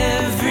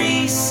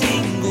every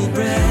single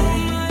breath.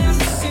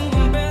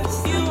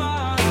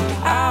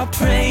 I'll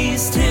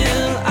praise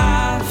till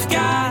I've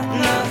got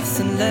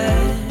nothing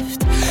left.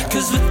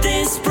 'Cause with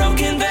this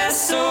broken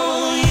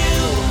vessel, you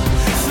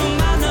fill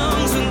my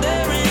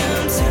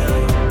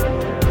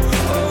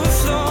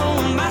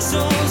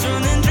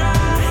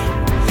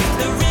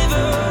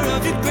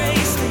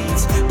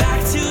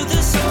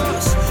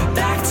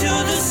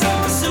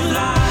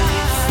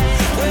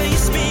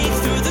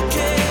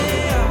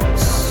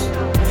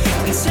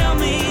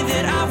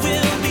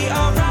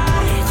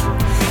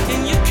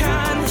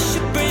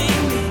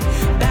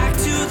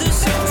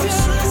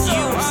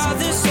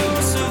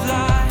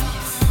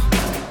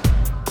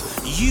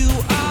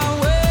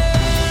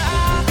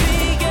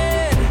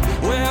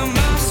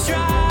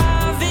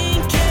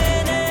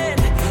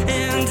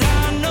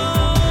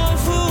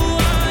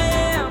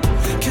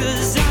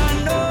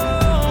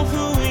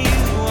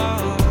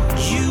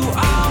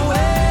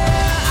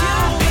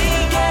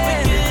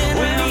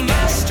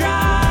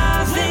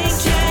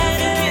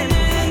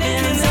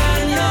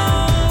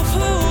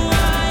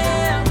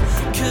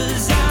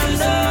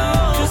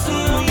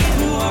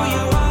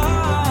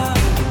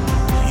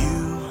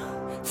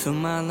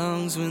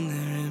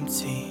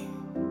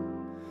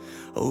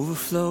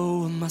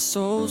overflow and my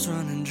soul's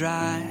running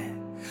dry.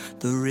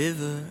 The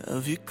river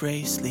of your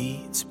grace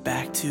leads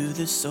back to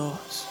the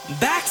source.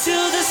 Back to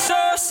the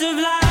source of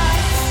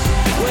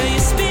life, where you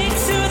speak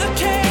to the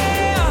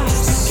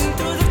chaos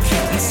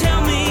and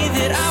tell me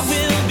that I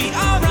will be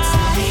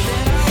alright.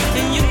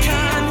 And your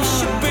kindness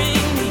should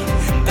bring me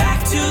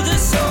back to the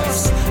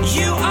source.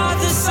 You are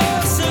the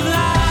source of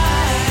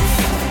life.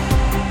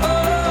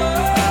 Oh,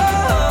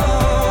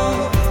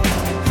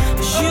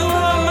 you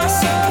are my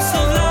source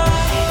of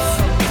life.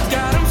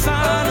 God, I'm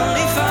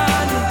finally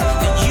finding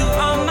that you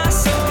are my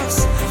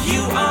source.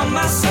 You are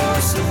my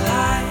source of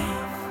life.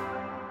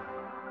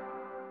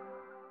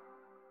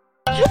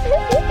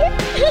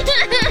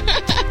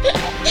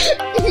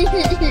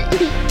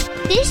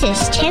 This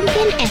is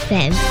Champion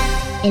FM,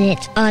 and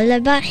it's all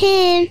about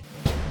him.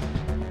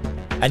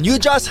 And you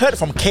just heard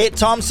from Kate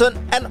Thompson,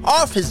 and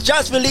off his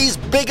just released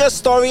Bigger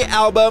Story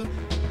album,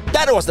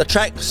 that was the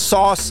track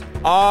Source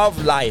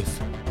of Life.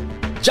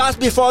 Just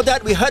before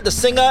that, we heard the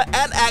singer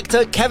and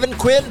actor Kevin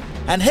Quinn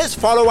and his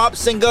follow-up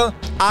single,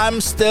 I'm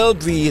Still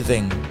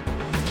Breathing.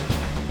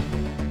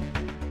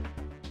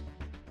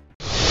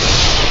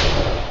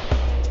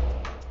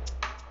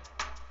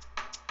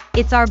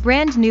 It's our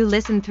brand new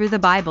Listen Through the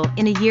Bible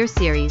in a Year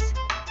series,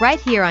 right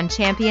here on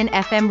Champion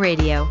FM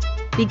Radio,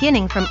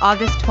 beginning from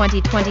August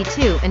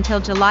 2022 until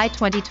July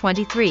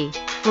 2023,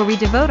 where we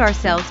devote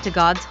ourselves to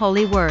God's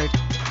holy word.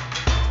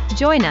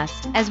 Join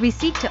us as we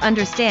seek to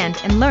understand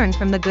and learn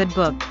from the good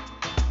book.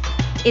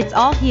 It's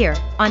all here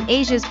on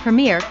Asia's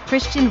premier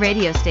Christian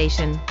radio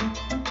station.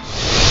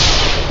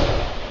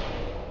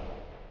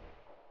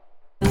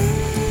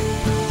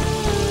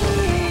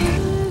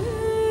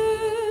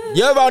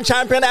 You're on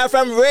Champion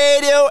FM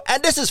Radio,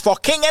 and this is for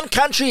King and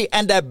Country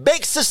and their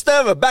big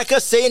sister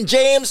Rebecca St.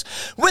 James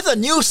with a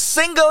new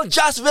single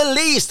just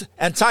released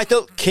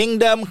entitled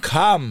Kingdom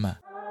Come.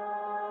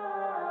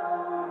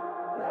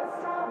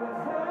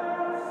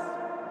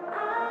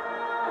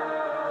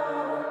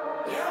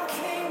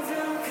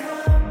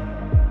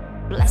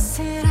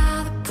 Blessed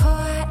are the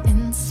poor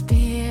in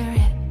spirit,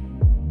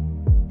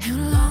 who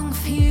long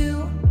for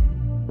you,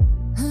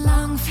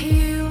 long for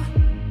you.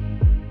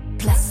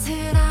 Blessed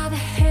are the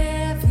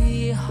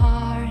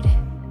heavy-hearted,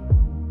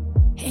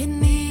 in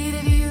need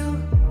of you,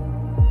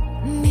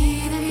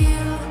 need of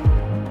you.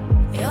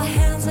 Your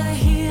hands are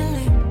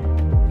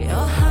healing, your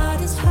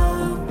heart is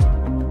hope,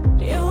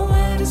 your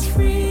word is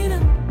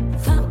freedom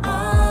for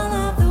all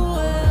of the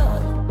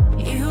world.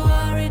 You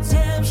are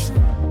redemption,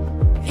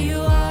 you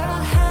are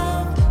our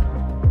help.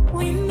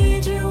 We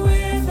need you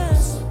with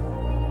us.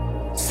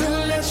 So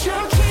let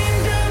your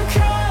kingdom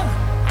come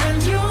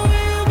and your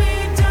will be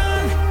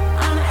done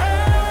on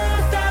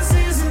earth as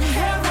is in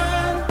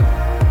heaven.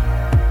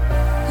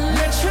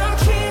 Let your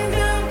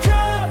kingdom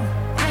come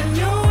and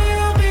your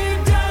will be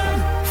done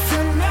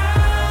from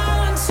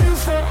now until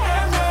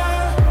forever.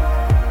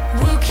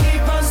 We'll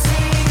keep on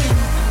singing.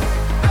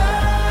 Oh,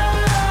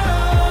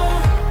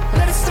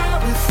 let it start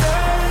with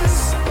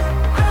us.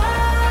 Oh,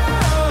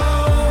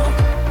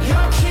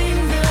 your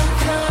kingdom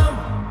come.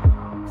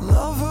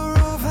 Lover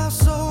of our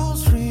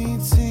souls,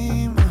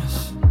 redeem us.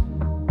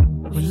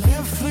 We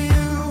live for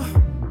you,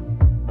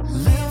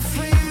 live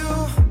for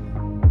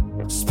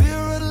you.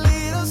 Spirit,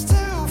 lead us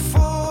to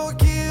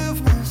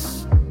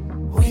forgiveness.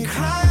 We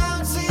cry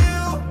out to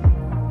you,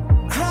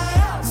 cry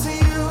out to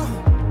you.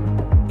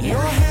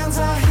 Your hands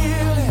are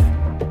healing,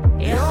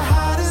 your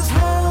heart is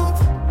hope,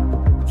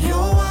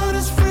 your word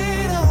is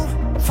freedom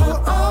for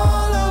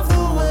all of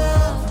the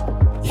world.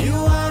 You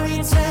are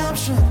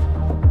redemption,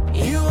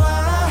 you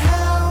are our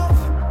help.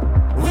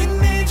 We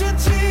need you,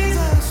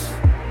 Jesus.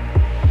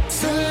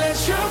 So let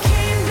your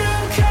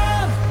kingdom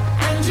come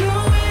and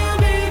your will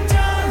be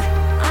done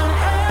on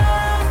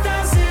earth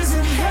as is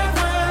in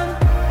heaven.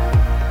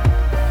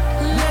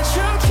 Let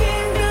your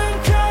kingdom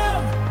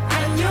come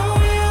and your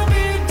will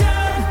be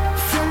done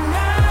from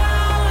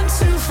now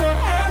until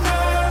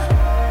forever.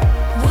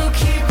 We'll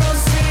keep on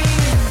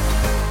singing.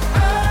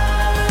 Oh,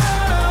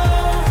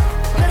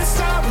 let it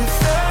start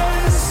with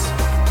us.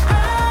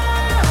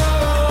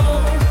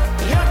 Oh,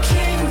 your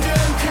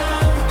kingdom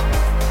come.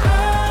 Oh,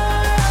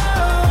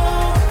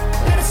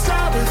 let it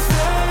start with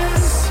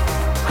us.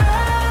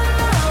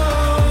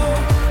 Oh,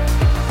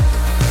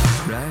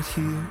 right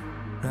here,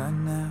 right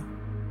now,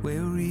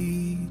 we're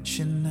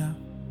reaching out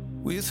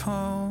with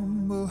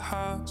humble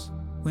hearts.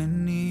 We're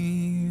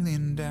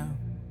kneeling down.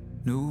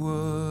 No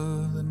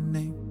other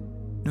name,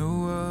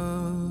 no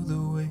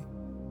other way.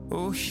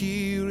 Oh,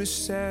 hear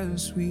us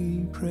as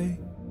we pray.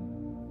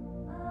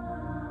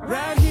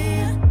 Right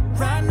here,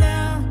 right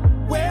now,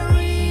 we're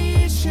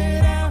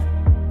reaching out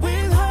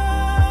with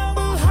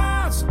humble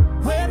hearts.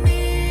 We're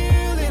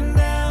kneeling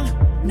down.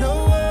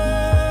 No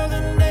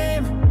other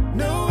name,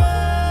 no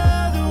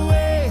other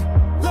way.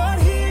 Lord,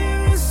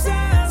 hear us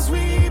as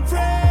we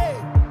pray.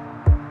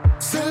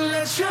 So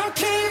let your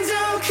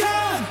kingdom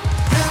come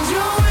and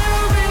your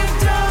will be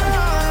done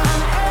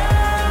on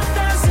earth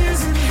as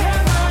is in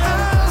heaven.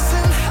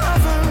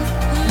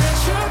 Let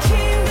your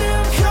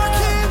kingdom come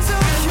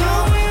and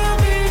your will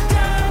be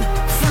done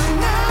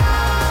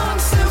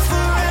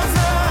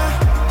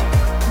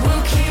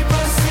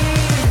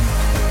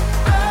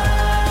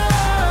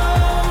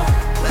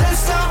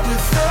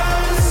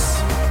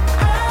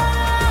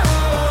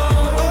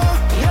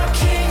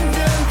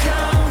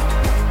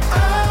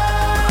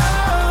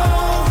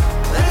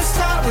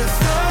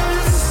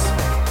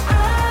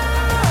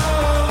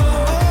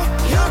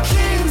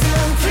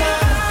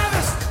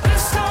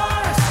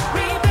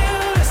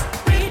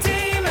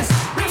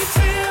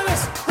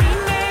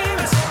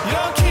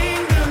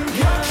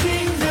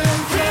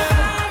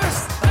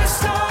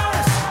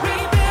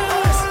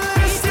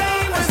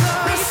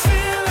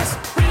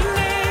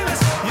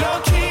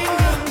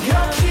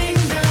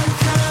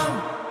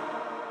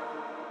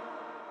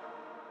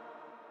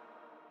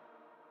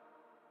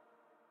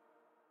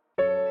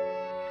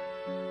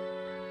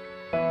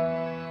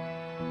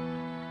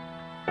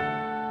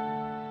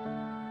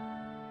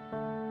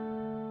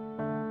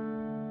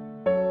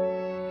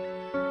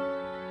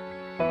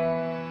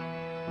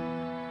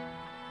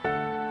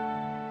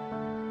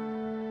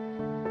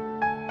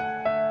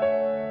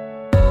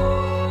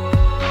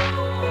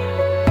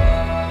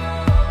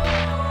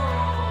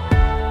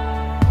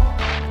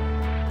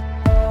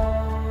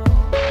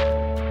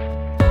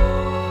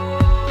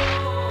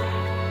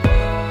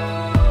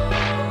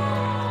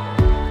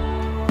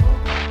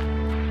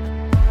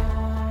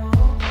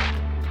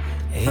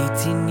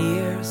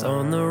miles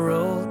on the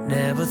road,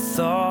 never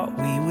thought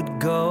we would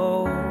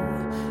go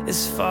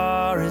as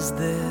far as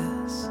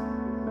this.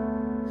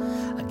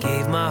 I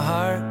gave my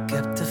heart,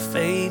 kept the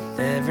faith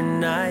every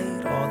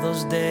night, all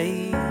those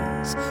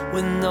days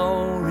with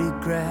no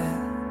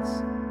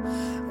regrets.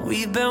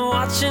 We've been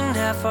watching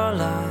half our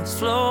lives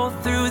flow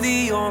through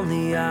the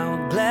only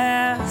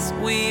hourglass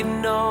we've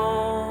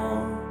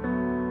known.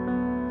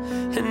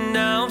 And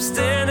now I'm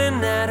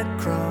standing at a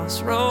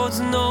crossroads,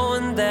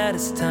 knowing that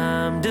it's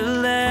time to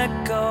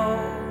let go.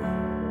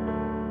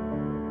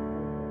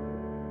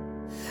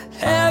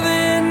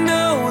 Heaven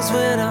knows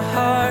when a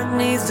heart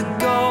needs to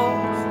go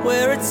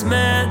where it's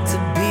meant to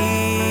be.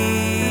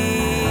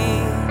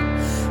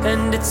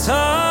 And it's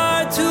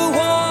hard to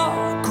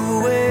walk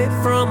away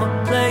from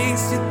a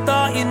place you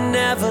thought you'd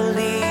never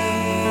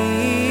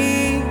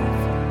leave.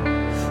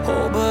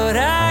 Oh, but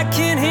I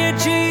can hear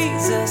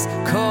Jesus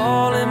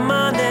calling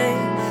my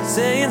name,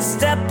 saying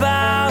step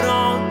out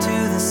onto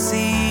the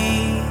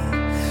sea.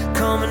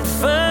 Come and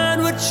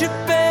find what your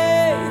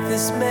faith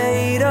is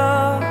made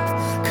of.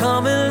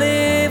 Come and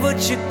live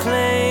what you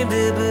claim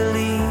to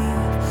believe,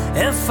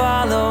 and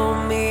follow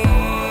me.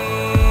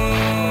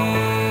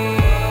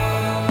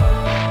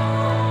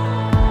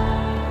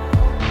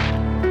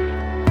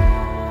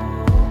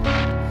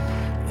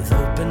 With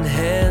open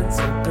hands,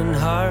 open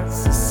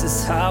hearts, this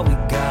is how we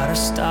got our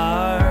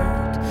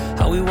start,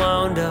 how we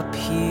wound up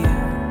here.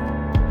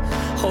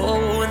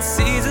 Oh, when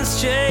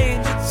seasons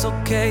change, it's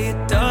okay,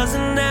 it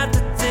doesn't have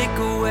to take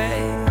away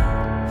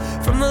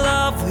from the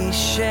love we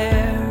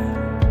share.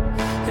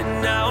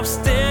 And now I'm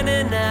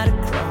standing at a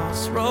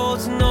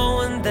crossroads,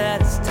 knowing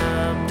that it's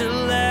time to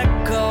let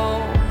go,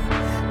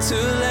 to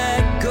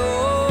let go.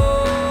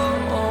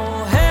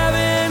 Oh,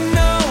 heaven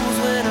knows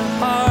when a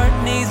heart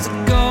needs to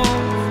go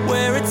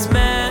where it's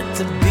meant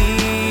to be.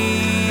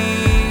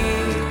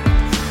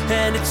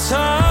 And it's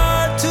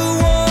hard to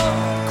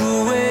walk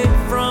away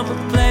from a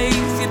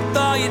place you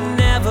thought you'd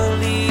never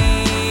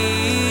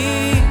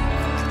leave.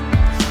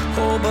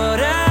 Oh, but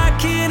I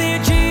can hear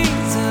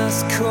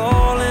Jesus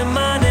calling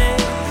my name,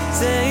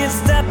 saying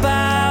step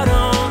out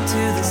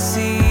onto the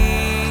sea.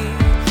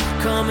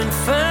 Come and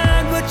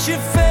find what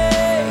your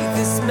faith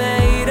is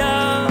made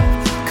of.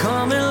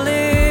 Come and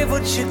live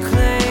what you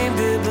claim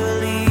to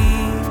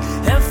believe,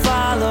 and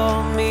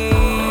follow me.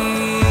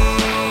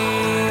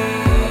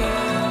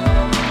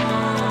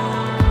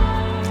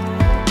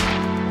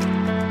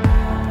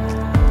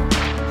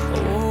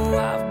 Oh,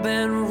 I've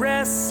been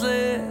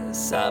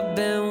restless, I've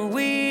been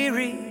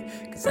weary,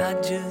 'cause I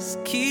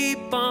just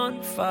keep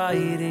on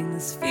fighting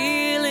this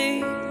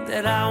feeling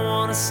that I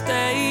wanna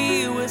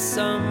stay where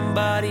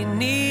somebody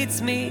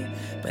needs me.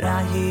 But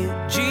I hear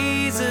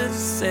Jesus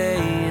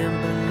saying,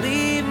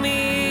 believe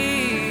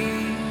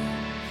me.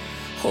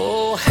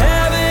 Oh,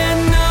 heaven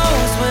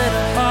knows when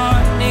a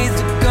heart needs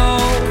to go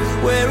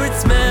where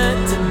it's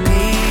meant to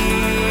be.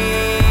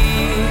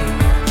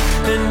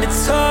 And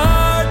it's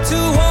hard to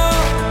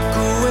walk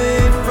away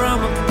from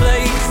a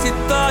place you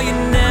thought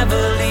you'd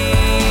never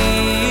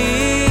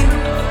leave.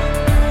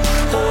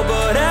 Oh,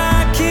 but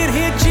I can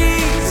hear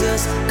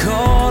Jesus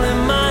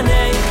calling my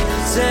name,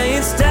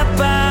 saying step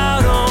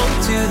out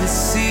onto the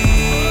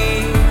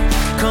sea.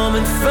 Come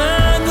and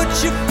find what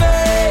your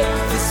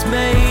faith is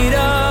made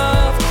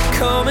of.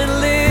 Come and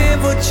live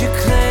what you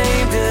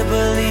claim to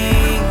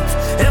believe,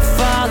 and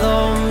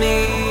follow me.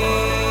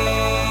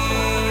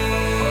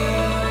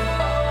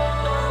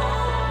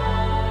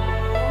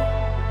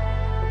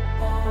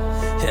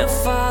 And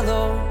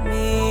follow me.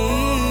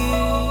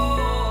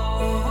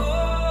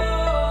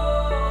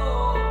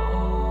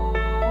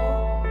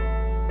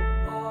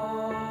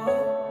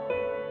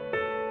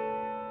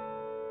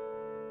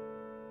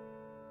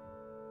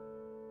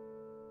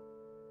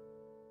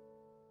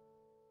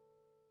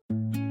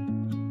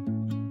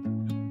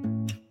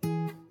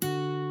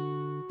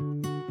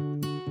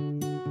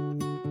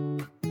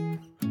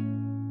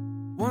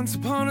 Once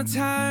upon a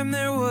time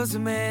there was a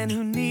man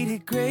who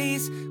needed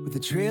grace, with a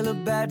trail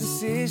of bad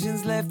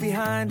decisions left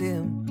behind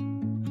him.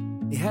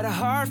 He had a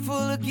heart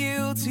full of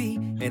guilty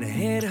and a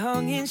head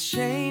hung in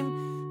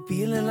shame,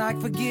 feeling like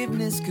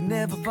forgiveness could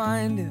never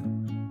find him.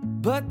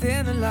 But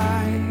then a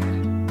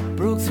light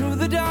broke through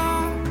the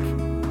dark,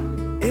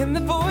 and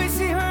the voice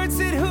he heard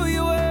said, who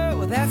you were,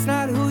 well, that's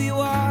not who you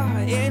are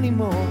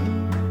anymore.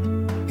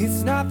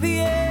 It's not the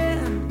end.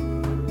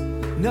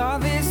 No,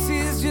 this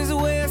is just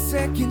where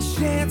second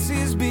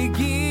chances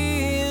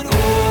begin.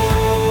 Oh,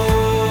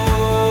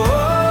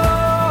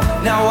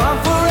 now I'm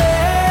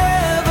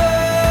forever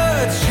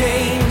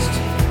changed,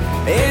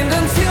 and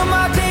until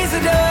my days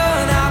are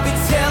done, I'll be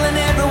telling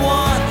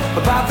everyone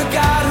about the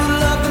God who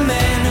loved the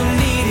man who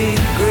needed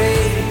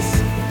grace.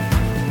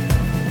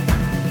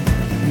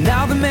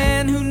 Now the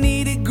man who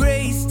needed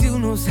grace still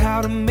knows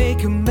how to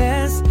make a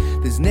mess.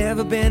 There's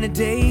never been a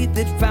day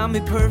that found me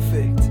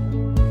perfect.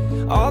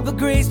 All the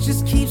grace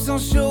just keeps on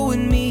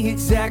showing me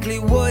exactly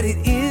what it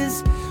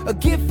is, a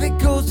gift that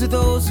goes to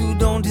those who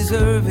don't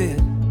deserve it.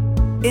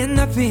 And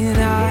nothing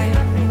I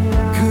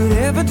could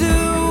ever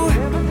do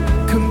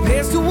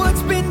compares to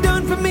what's been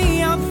done for of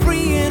me, I'm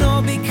free, and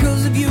all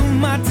because of you,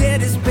 my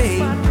debt is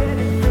paid.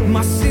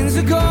 My sins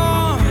are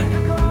gone,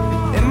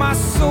 and my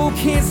soul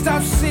can't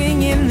stop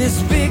singing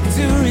this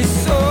victory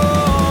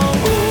song.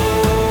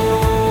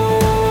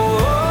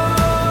 Oh,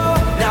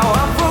 now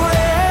I'm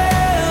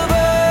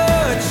forever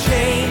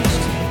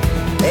changed,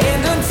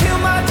 and until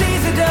my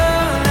days are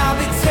done, I'll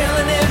be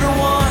telling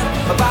everyone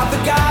about the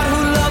God who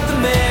loved the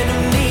man who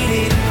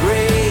needed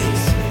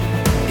grace.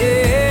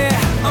 Yeah,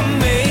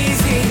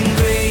 amazing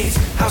grace,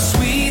 how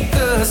sweet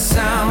the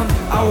sound.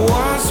 I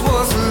once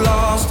was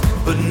lost,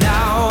 but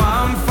now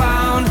I'm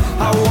found.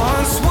 I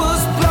once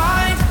was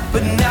blind,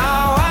 but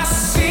now I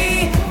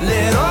see.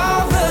 Let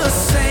all the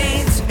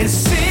saints and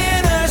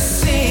sinners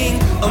sing.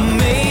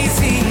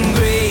 Amazing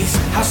grace,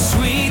 how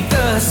sweet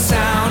the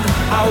sound.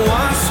 I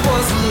once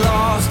was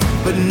lost,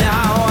 but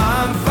now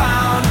I'm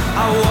found.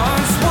 I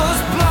once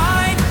was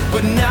blind,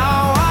 but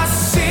now I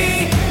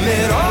see.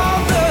 Let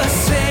all the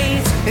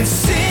saints and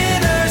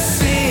sinners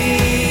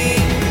sing.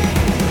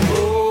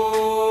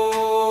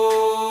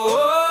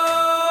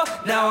 Oh,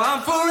 now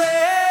I'm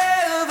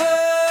forever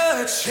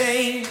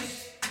changed.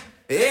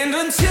 And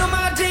until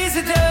my days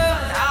are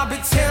done, I'll be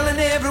telling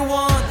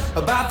everyone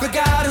about the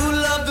God who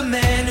loved the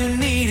man who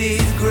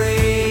needed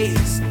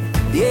grace.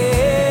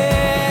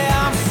 Yeah,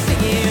 I'm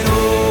singing,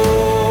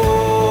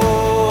 oh,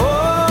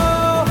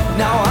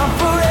 now I'm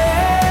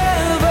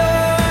forever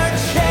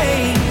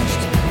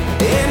changed.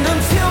 And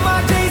until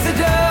my days are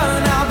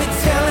done, I'll be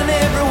telling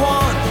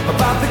everyone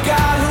about the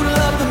God who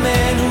loved the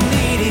man who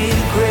needed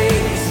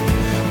grace.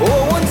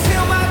 Oh,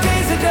 until my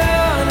days are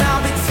done,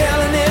 I'll be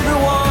telling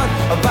everyone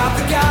about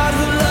the God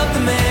who loved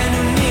the man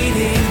who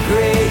needed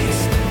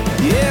grace.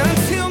 Yeah,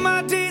 until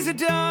my days are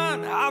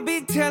done, I'll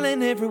be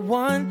telling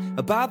everyone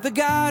about the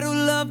God who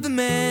loved the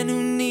man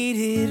who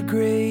needed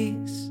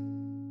grace.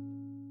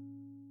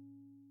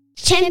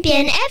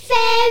 Champion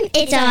FM,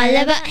 it's all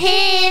about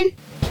him.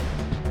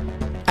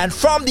 And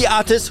from the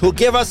artists who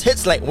give us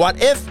hits like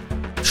What If,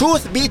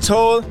 Truth Be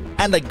Told,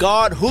 and The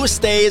God Who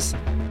Stays,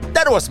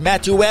 that was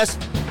Matthew West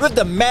with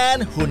The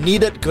Man Who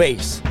Needed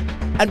Grace.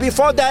 And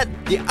before that,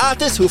 the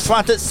artist who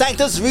fronted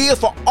Sanctus Real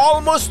for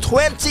almost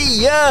 20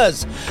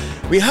 years.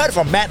 We heard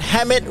from Matt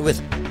Hammett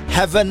with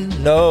Heaven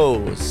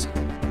Knows.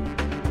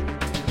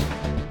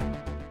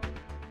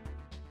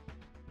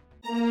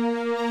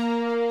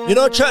 You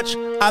know, church,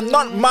 I'm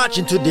not much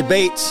into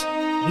debates,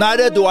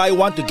 neither do I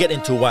want to get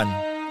into one.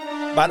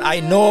 But I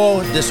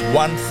know this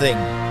one thing.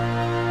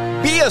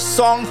 Be a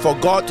song for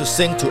God to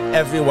sing to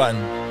everyone.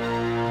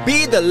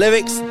 Be the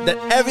lyrics that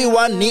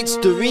everyone needs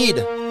to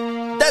read.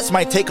 That's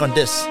my take on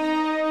this.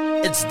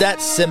 It's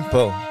that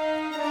simple.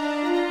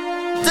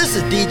 This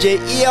is DJ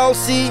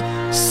ELC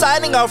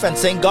signing off and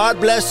saying God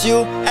bless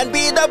you and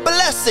be the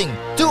blessing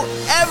to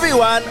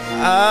everyone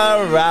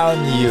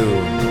around you.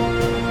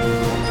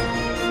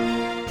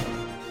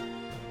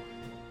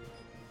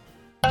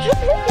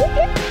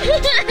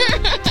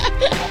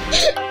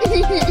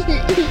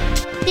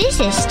 This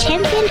is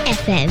Champion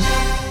FM,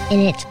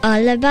 and it's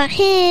all about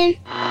him.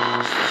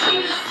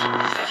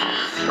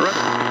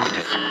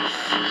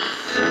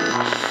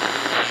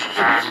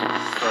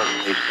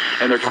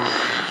 And they're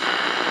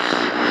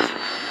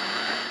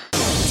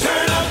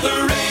Turn up the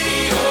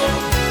radio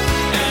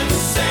and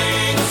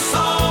sing a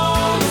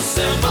song of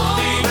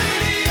sympathy.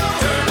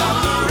 Turn up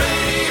the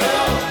radio,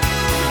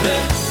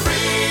 let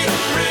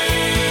freedom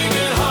ring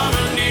in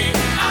harmony.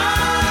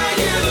 I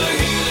hear the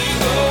healing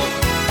go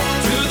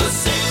to the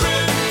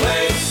secret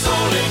place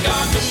only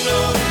God can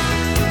know.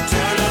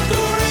 Turn up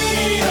the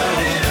radio,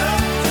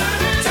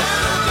 turn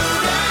up the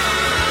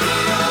radio,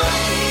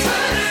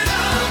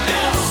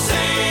 and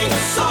sing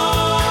a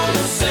song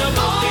of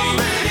sympathy.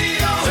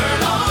 Turn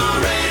up the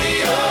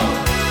radio,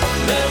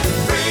 let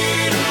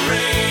freedom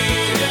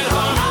ring in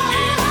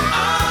harmony.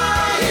 I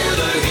hear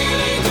the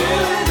healing go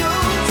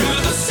to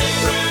the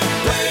secret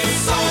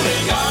place only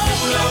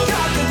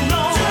God can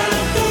know. Turn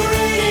up the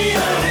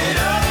radio,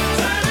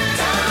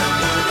 turn up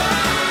the radio,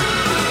 turn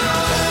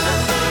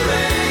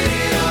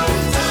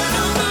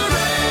up the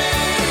radio,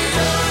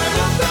 turn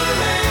up the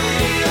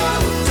radio,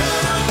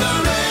 turn up the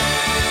radio,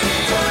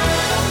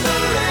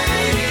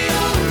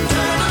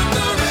 turn up the radio, turn up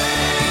the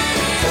radio,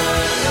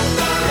 turn up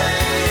the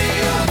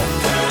radio,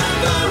 turn up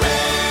the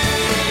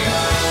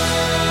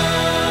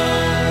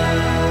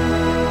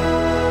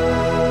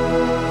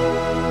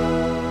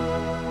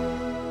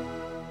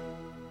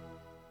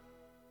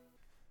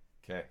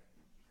Okay.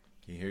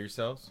 Can you hear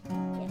yourselves?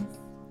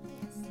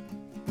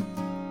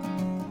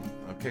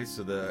 Okay,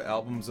 so the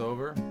album's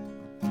over.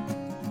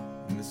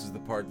 And this is the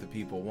part that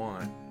people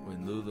want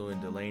when Lulu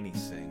and Delaney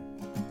sing.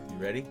 You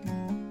ready?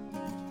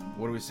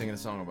 What are we singing a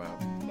song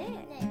about?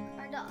 Nick,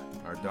 our dog.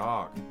 Our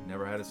dog.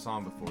 Never had a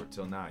song before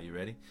till now. You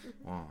ready?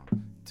 1,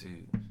 2,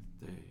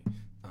 3.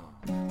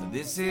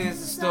 This is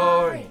the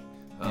story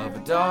of a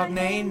dog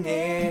named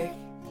Nick.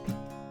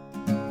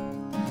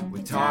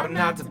 We taught him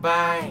not to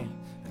bite,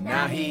 and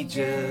now he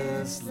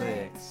just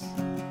licks.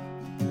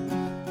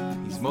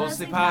 He's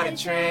mostly potty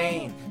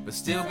trained, but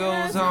still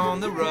goes on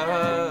the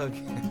rug.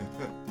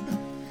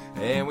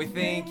 And we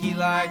think he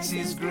likes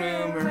his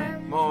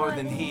groomer more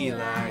than he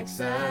likes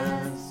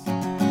us.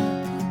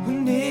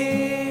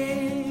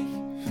 Nick,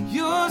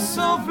 you're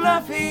so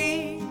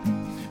fluffy,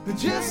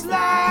 just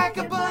like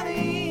a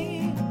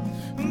bunny,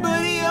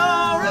 but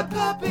you're a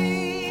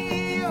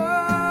puppy.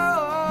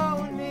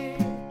 Oh,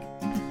 Nick,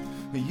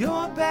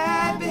 your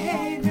bad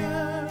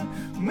behavior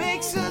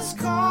makes us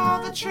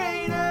call the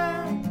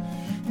trainer,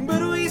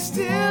 but we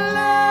still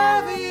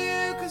love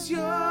you 'cause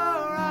you're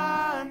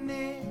our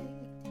Nick.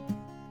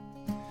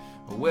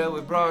 Well,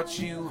 we brought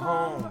you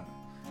home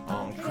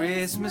on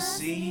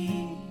Christmas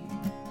Eve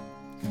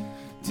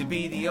to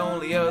be the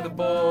only other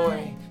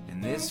boy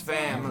in this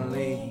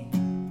family.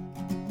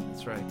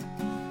 That's right.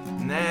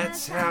 And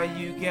that's how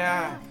you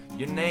got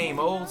your name,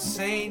 Old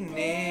Saint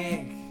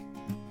Nick.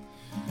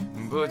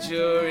 But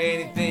you're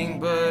anything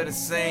but a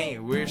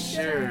saint, we're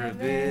sure of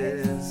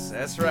this.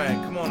 That's right,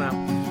 come on now.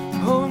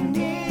 Oh,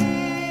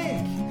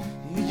 Nick,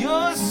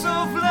 you're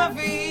so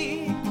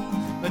fluffy,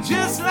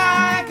 just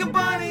like a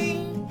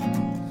bunny,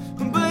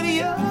 but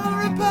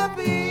you're a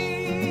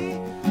puppy.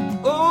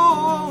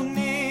 Oh,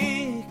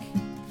 Nick,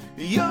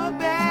 your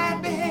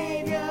bad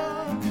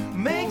behavior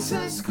makes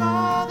us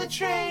call the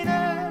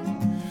trainer,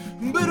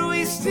 but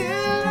we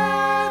still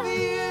love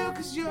you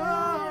 'cause you're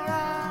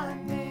our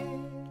Nick.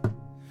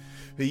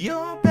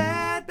 Your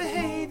bad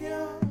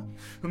behavior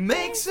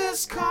makes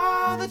us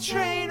call the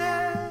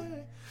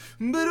trainer,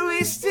 but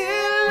we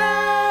still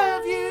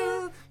love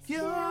you.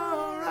 You're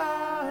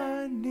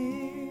our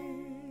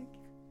Nick.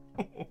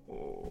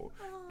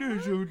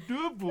 You're so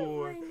good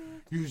boy.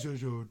 You're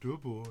so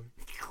good boy.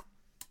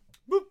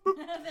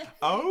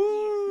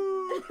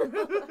 Oh.